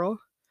murdered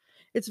girl.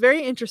 It's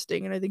very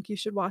interesting, and I think you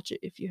should watch it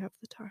if you have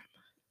the time.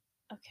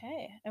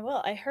 Okay.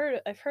 Well, I've heard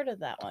of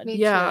that one. Me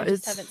Yeah, too. I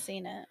just haven't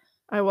seen it.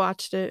 I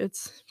watched it.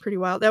 It's pretty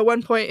wild. At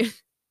one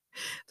point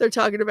they're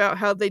talking about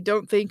how they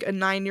don't think a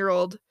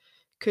 9-year-old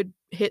could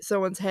hit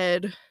someone's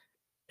head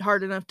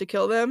hard enough to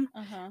kill them.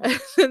 And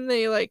then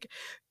they like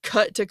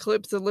cut to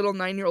clips of little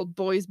 9-year-old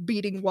boys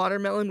beating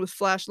watermelon with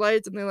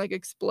flashlights, and they like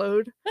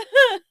explode.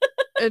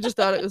 I just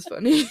thought it was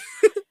funny.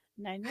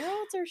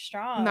 9-year-olds are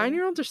strong.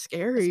 9-year-olds are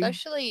scary.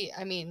 Especially,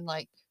 I mean,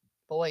 like,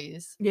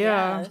 boys.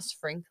 Yeah. Just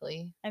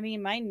frankly. I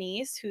mean, my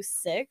niece, who's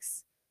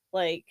 6,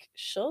 like,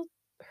 she'll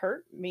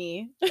hurt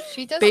me.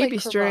 She does Baby like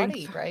karate,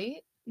 strength.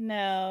 right?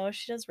 No,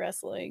 she does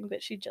wrestling,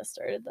 but she just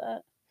started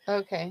that.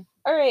 Okay.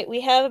 All right,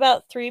 we have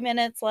about 3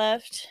 minutes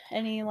left.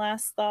 Any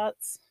last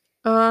thoughts?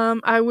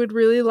 I would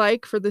really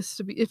like for this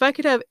to be, if I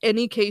could have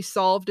any case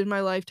solved in my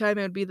lifetime,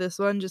 it would be this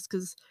one, just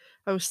because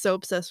I was so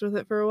obsessed with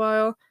it for a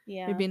while.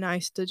 Yeah. It'd be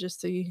nice to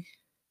just see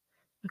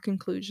a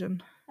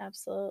conclusion.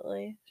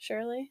 Absolutely.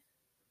 Shirley,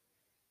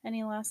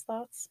 any last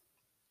thoughts?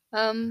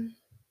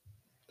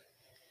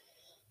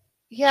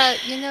 Yeah,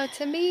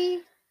 to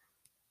me,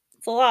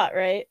 it's a lot,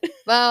 right?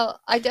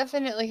 Well, I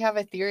definitely have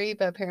a theory,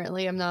 but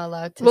apparently I'm not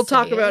allowed to. We'll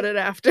talk about it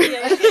after.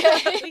 Yeah,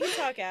 we can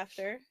talk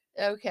after.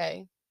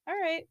 Okay. All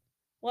right.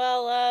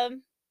 Well,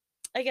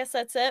 I guess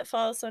that's it.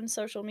 Follow us on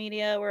social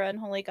media. We're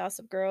Unholy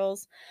Gossip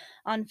Girls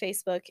on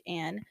Facebook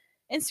and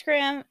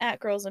Instagram, at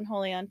Girls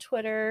Unholy on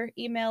Twitter.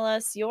 Email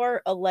us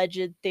your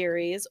alleged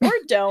theories, or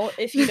don't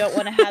if you don't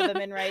want to have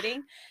them in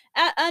writing,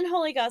 at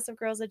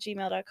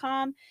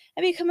unholygossipgirls@gmail.com,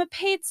 and become a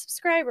paid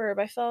subscriber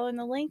by following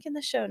the link in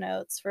the show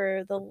notes.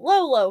 For the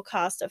low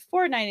cost of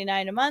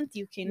 $4.99 a month,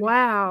 you can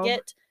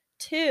get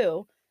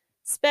 2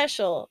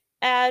 special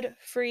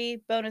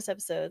ad-free bonus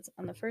episodes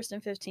on the 1st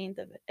and 15th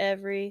of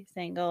every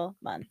single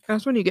month.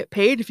 That's when you get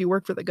paid if you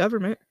work for the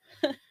government.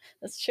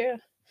 That's true.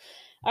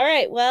 All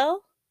right,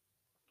 well,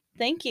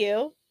 thank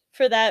you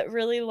for that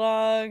really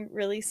long,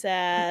 really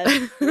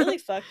sad, really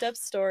fucked up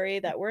story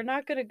that we're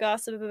not going to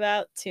gossip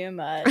about too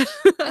much.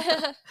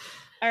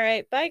 All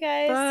right, bye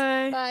guys.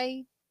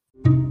 Bye.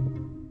 Bye.